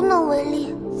我无能为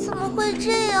力。怎么会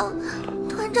这样？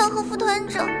团长和副团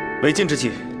长，为今之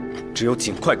计，只有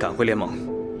尽快赶回联盟。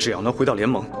只要能回到联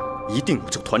盟，一定有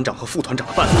救团长和副团长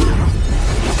的办法。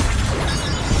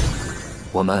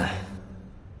我们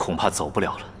恐怕走不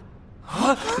了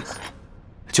了。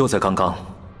就在刚刚，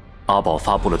阿宝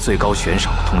发布了最高悬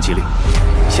赏的通缉令，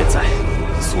现在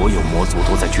所有魔族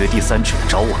都在绝地三尺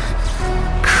找我们。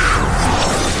可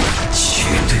恶！绝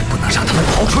对不能让他们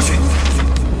逃出去。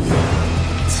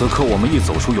此刻我们一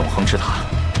走出永恒之塔，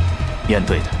面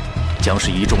对的将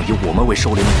是一众以我们为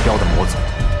狩猎目标的魔族。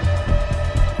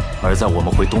而在我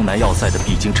们回东南要塞的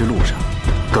必经之路上，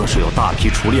更是有大批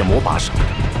除猎魔把守，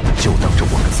就等着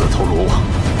我们自投罗网。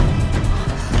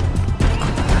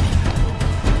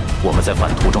我们在返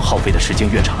途中耗费的时间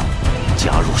越长，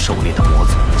加入狩猎的魔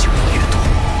族就会越多。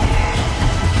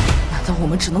难道我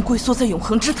们只能龟缩在永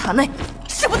恒之塔内，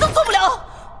什么都做不了？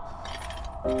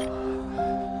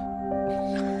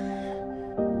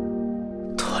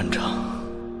团长，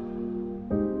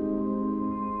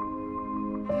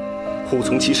护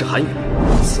从骑士韩宇，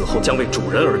此后将为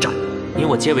主人而战。你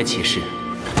我皆为骑士，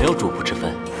没有主仆之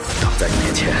分。挡在你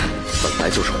面前，本来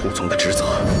就是护从的职责。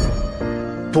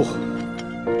不，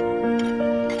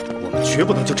我们绝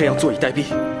不能就这样坐以待毙。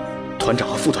团长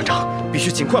和副团长必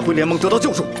须尽快回联盟得到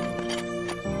救助。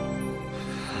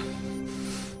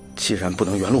既然不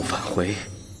能原路返回，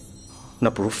那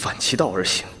不如反其道而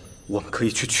行。我们可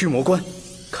以去驱魔关，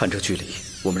看这距离，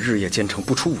我们日夜兼程，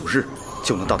不出5日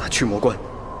就能到达驱魔关，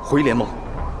回联盟。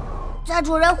在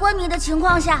主人昏迷的情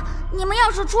况下，你们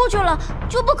要是出去了，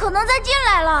就不可能再进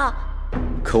来了。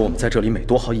可我们在这里每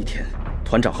多耗1天，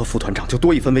团长和副团长就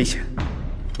多1分危险。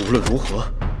无论如何，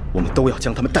我们都要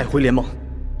将他们带回联盟。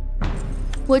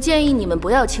我建议你们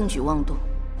不要轻举妄动。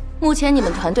目前你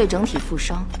们团队整体负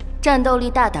伤，战斗力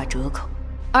大打折扣。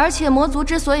而且魔族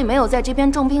之所以没有在这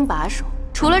边重兵把守，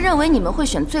除了认为你们会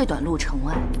选最短路程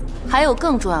外，还有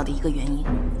更重要的一个原因：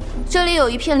这里有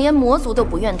一片连魔族都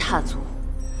不愿踏足、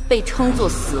被称作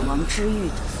死亡之域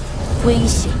的危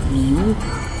险迷雾。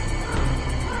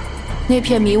那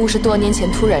片迷雾是多年前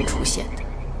突然出现的，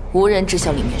无人知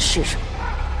晓里面是什么，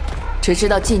只知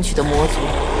道进去的魔族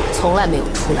从来没有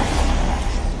出来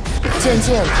过。渐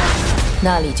渐的，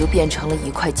那里就变成了一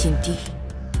块禁地。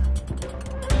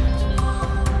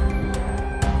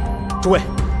诸位，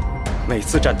每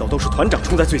次战斗都是团长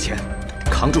冲在最前，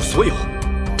扛住所有。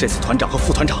这次团长和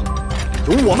副团长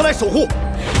由我们来守护。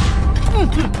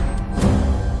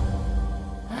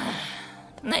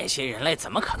那些人类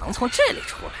怎么可能从这里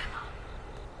出来呢？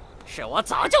是我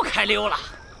早就开溜了。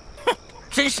哼，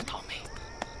真是倒霉！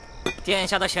殿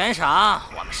下的悬赏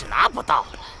我们是拿不到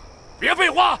了。别废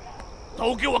话，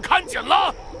都给我看紧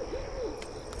了！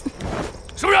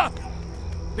什么人？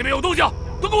那边有动静，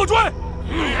都给我追！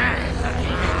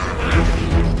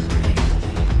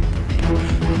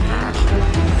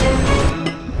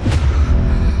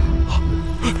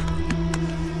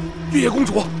玉叶公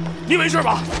主，你没事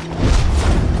吧？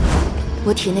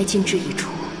我体内禁制已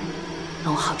除，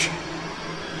龙皓晨，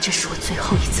这是我最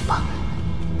后一次帮你，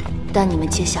但你们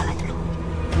接下来的路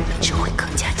只会更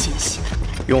加艰险。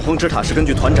永恒之塔是根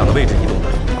据团长的位置移动的，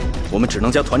我们只能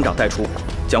将团长带出，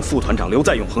将副团长留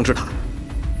在永恒之塔。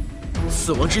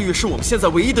死亡之域是我们现在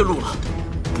唯一的路了，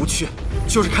不去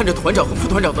就是看着团长和副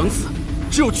团长等死，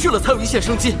只有去了才有一线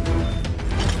生机。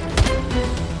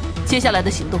接下来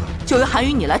的行动就由韩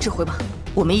宇你来指挥吧，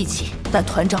我们一起带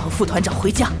团长和副团长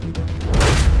回家。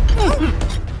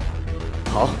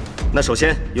好，那首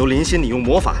先由林心你用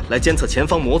魔法来监测前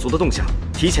方魔族的动向，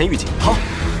提前预警。好。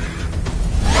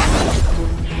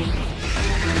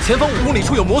前方5公里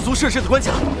处有魔族设置的关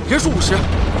卡，人数50。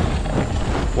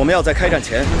我们要在开战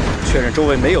前确认周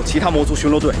围没有其他魔族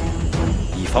巡逻队，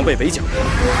以防被围剿。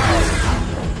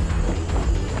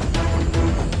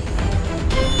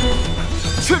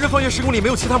确认方圆10公里没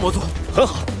有其他魔族。很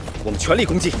好，我们全力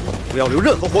攻击，不要留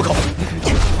任何活口。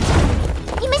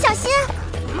你们小心！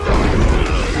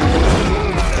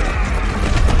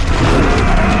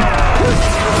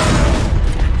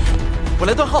我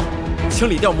来断号，清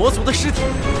理掉魔族的尸体。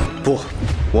不，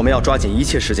我们要抓紧一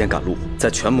切时间赶路，在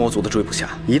全魔族的追捕下，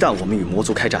一旦我们与魔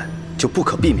族开战，就不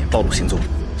可避免暴露行踪。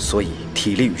所以，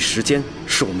体力与时间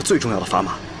是我们最重要的砝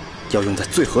码，要用在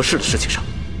最合适的事情上。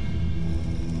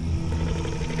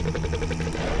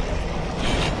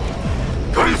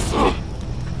该死！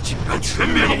竟然全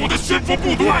灭了我的先锋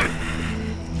部队！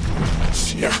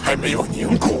血还没有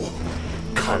凝固，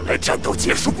看来战斗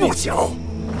结束不久，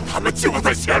他们就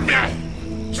在前面。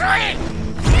追！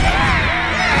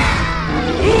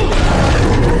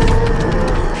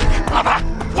老板，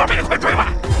我们也快追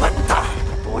吧！笨蛋，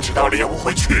不知道猎物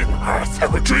会去哪儿，才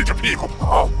会追着屁股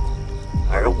跑。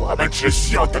而我们只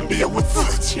需要等猎物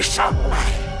自己上来。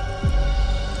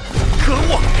可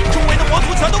恶！周围的魔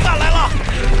族全都赶来了！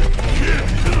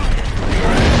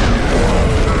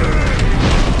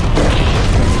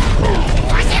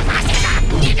我先发现的，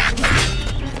你让开！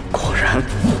果然，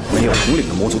没有统领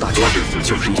的魔族大军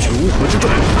就是一群乌合之众。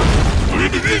你们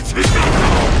一起上场！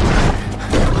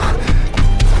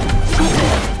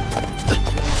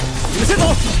你们先走，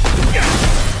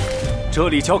这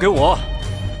里交给我。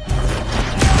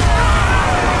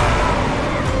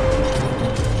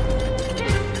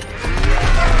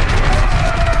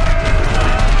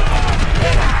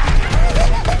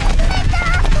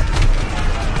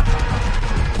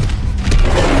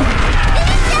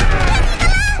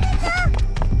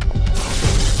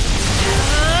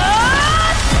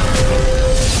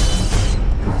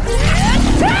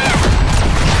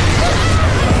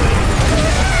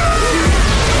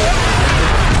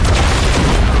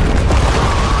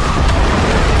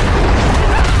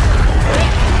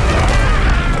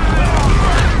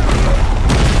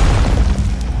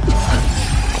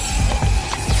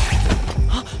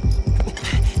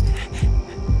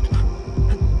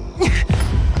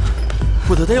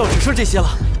我的丹药只剩这些了，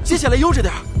接下来悠着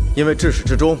点。因为至始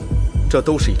至终，这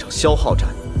都是一场消耗战，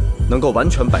能够完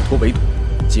全摆脱围堵，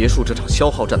结束这场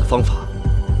消耗战的方法，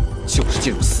就是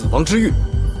进入死亡之域。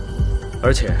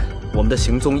而且我们的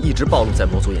行踪一直暴露在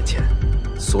魔族眼前，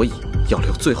所以要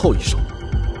留最后一手，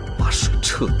把水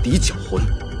彻底搅浑。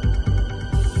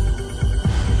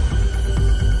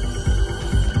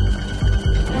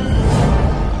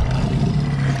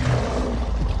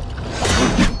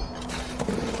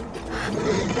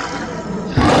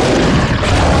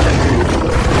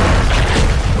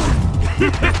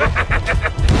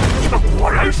你们果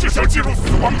然是想进入死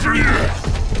亡之域，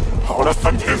跑了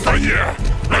3天3夜，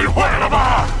累坏了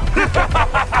吧？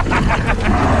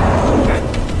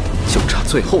就差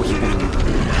最后一步了。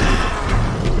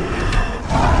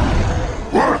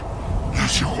喂，一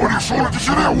起起合力收了这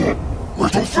些猎物，回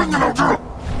头分你两只。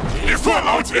你算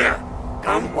老几？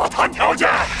跟我谈条件！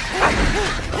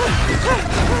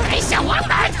还想往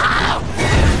哪儿逃？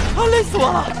累死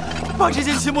我了！把这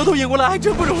些奇魔都引过来还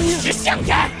真不容易。识相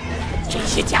点，这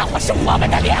些家伙是我们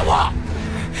的猎物。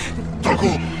大哥，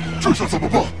这下怎么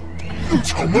办？能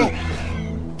抢吗？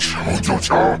抢就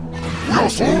抢，不要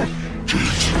怂！这几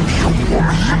天我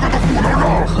们一个都不能让。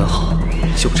很好，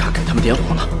就差给他们点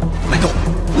火了。快动！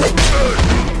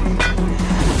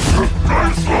该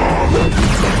死！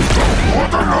我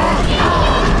的人，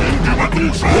兄弟们动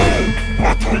手，把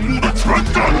头目的全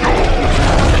干掉！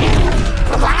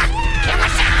不管了，给我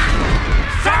上！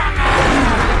上啊！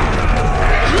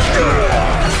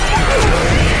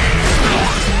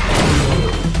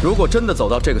如果真的走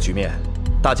到这个局面，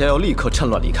大家要立刻趁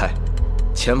乱离开，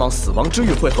前往死亡之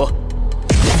域汇合。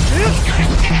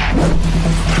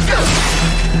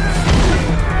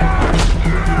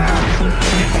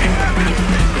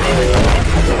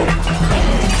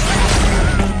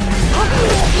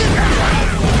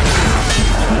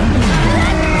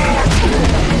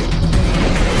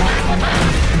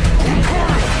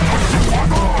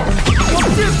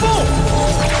往前冲！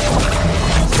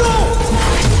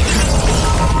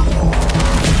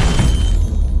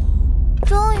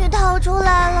终于逃出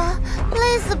来了，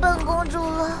累死本公主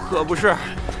了。可不是，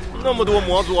那么多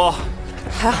魔族，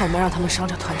还好没让他们伤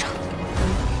着团长。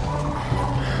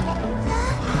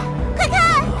快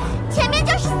看，前面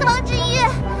就是死亡之域，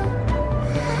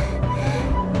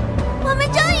我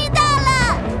们终于到了。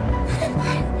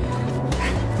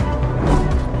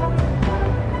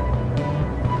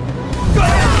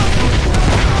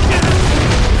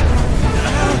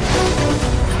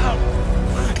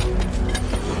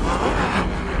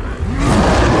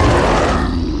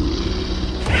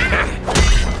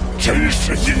真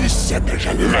是阴险的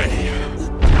人类呀！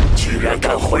居然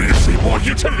敢浑水摸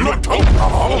鱼、趁乱逃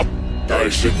跑！但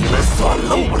是你们算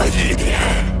漏了一点，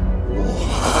我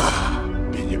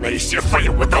比那些废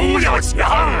物都要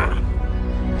强！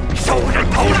受人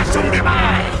头了，兄弟们！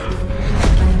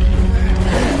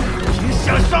你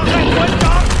想伤害团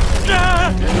长？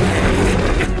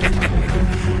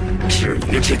至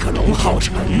于这个龙皓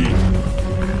晨，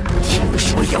听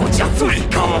说要价最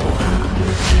高啊！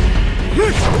你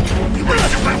们已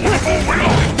经被我包围了，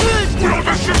不要再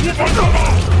试图反抗了！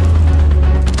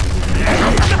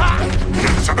天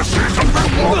下的世上归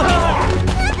我的！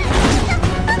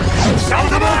小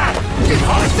子们，扛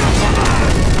下他们！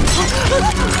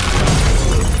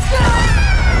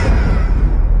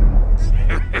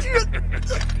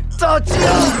大家！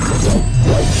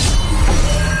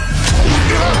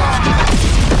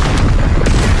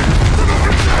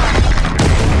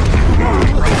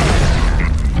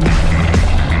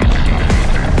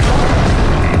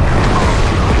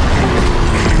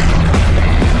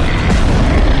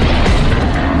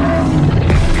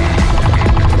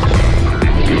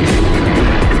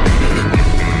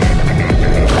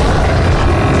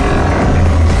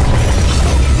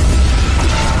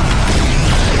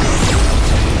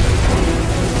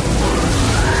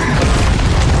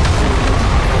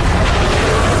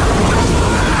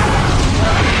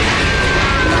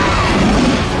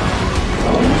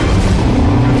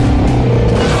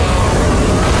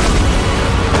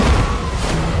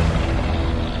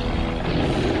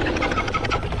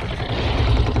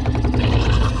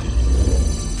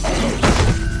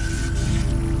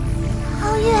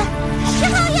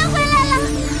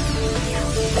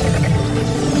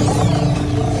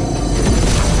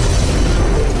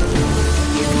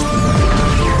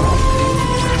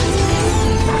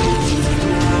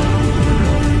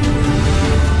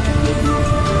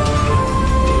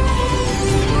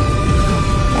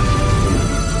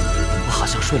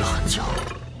睡了很久。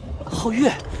皓月，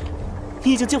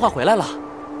你已经进化回来了。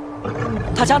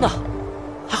大家呢？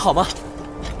还好吗？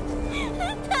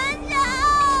团长！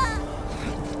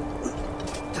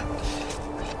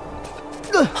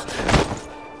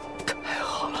太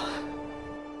好了，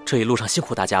这一路上辛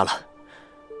苦大家了。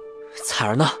彩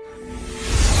儿呢？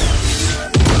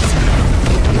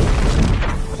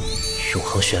永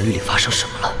恒旋律里发生什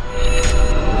么了？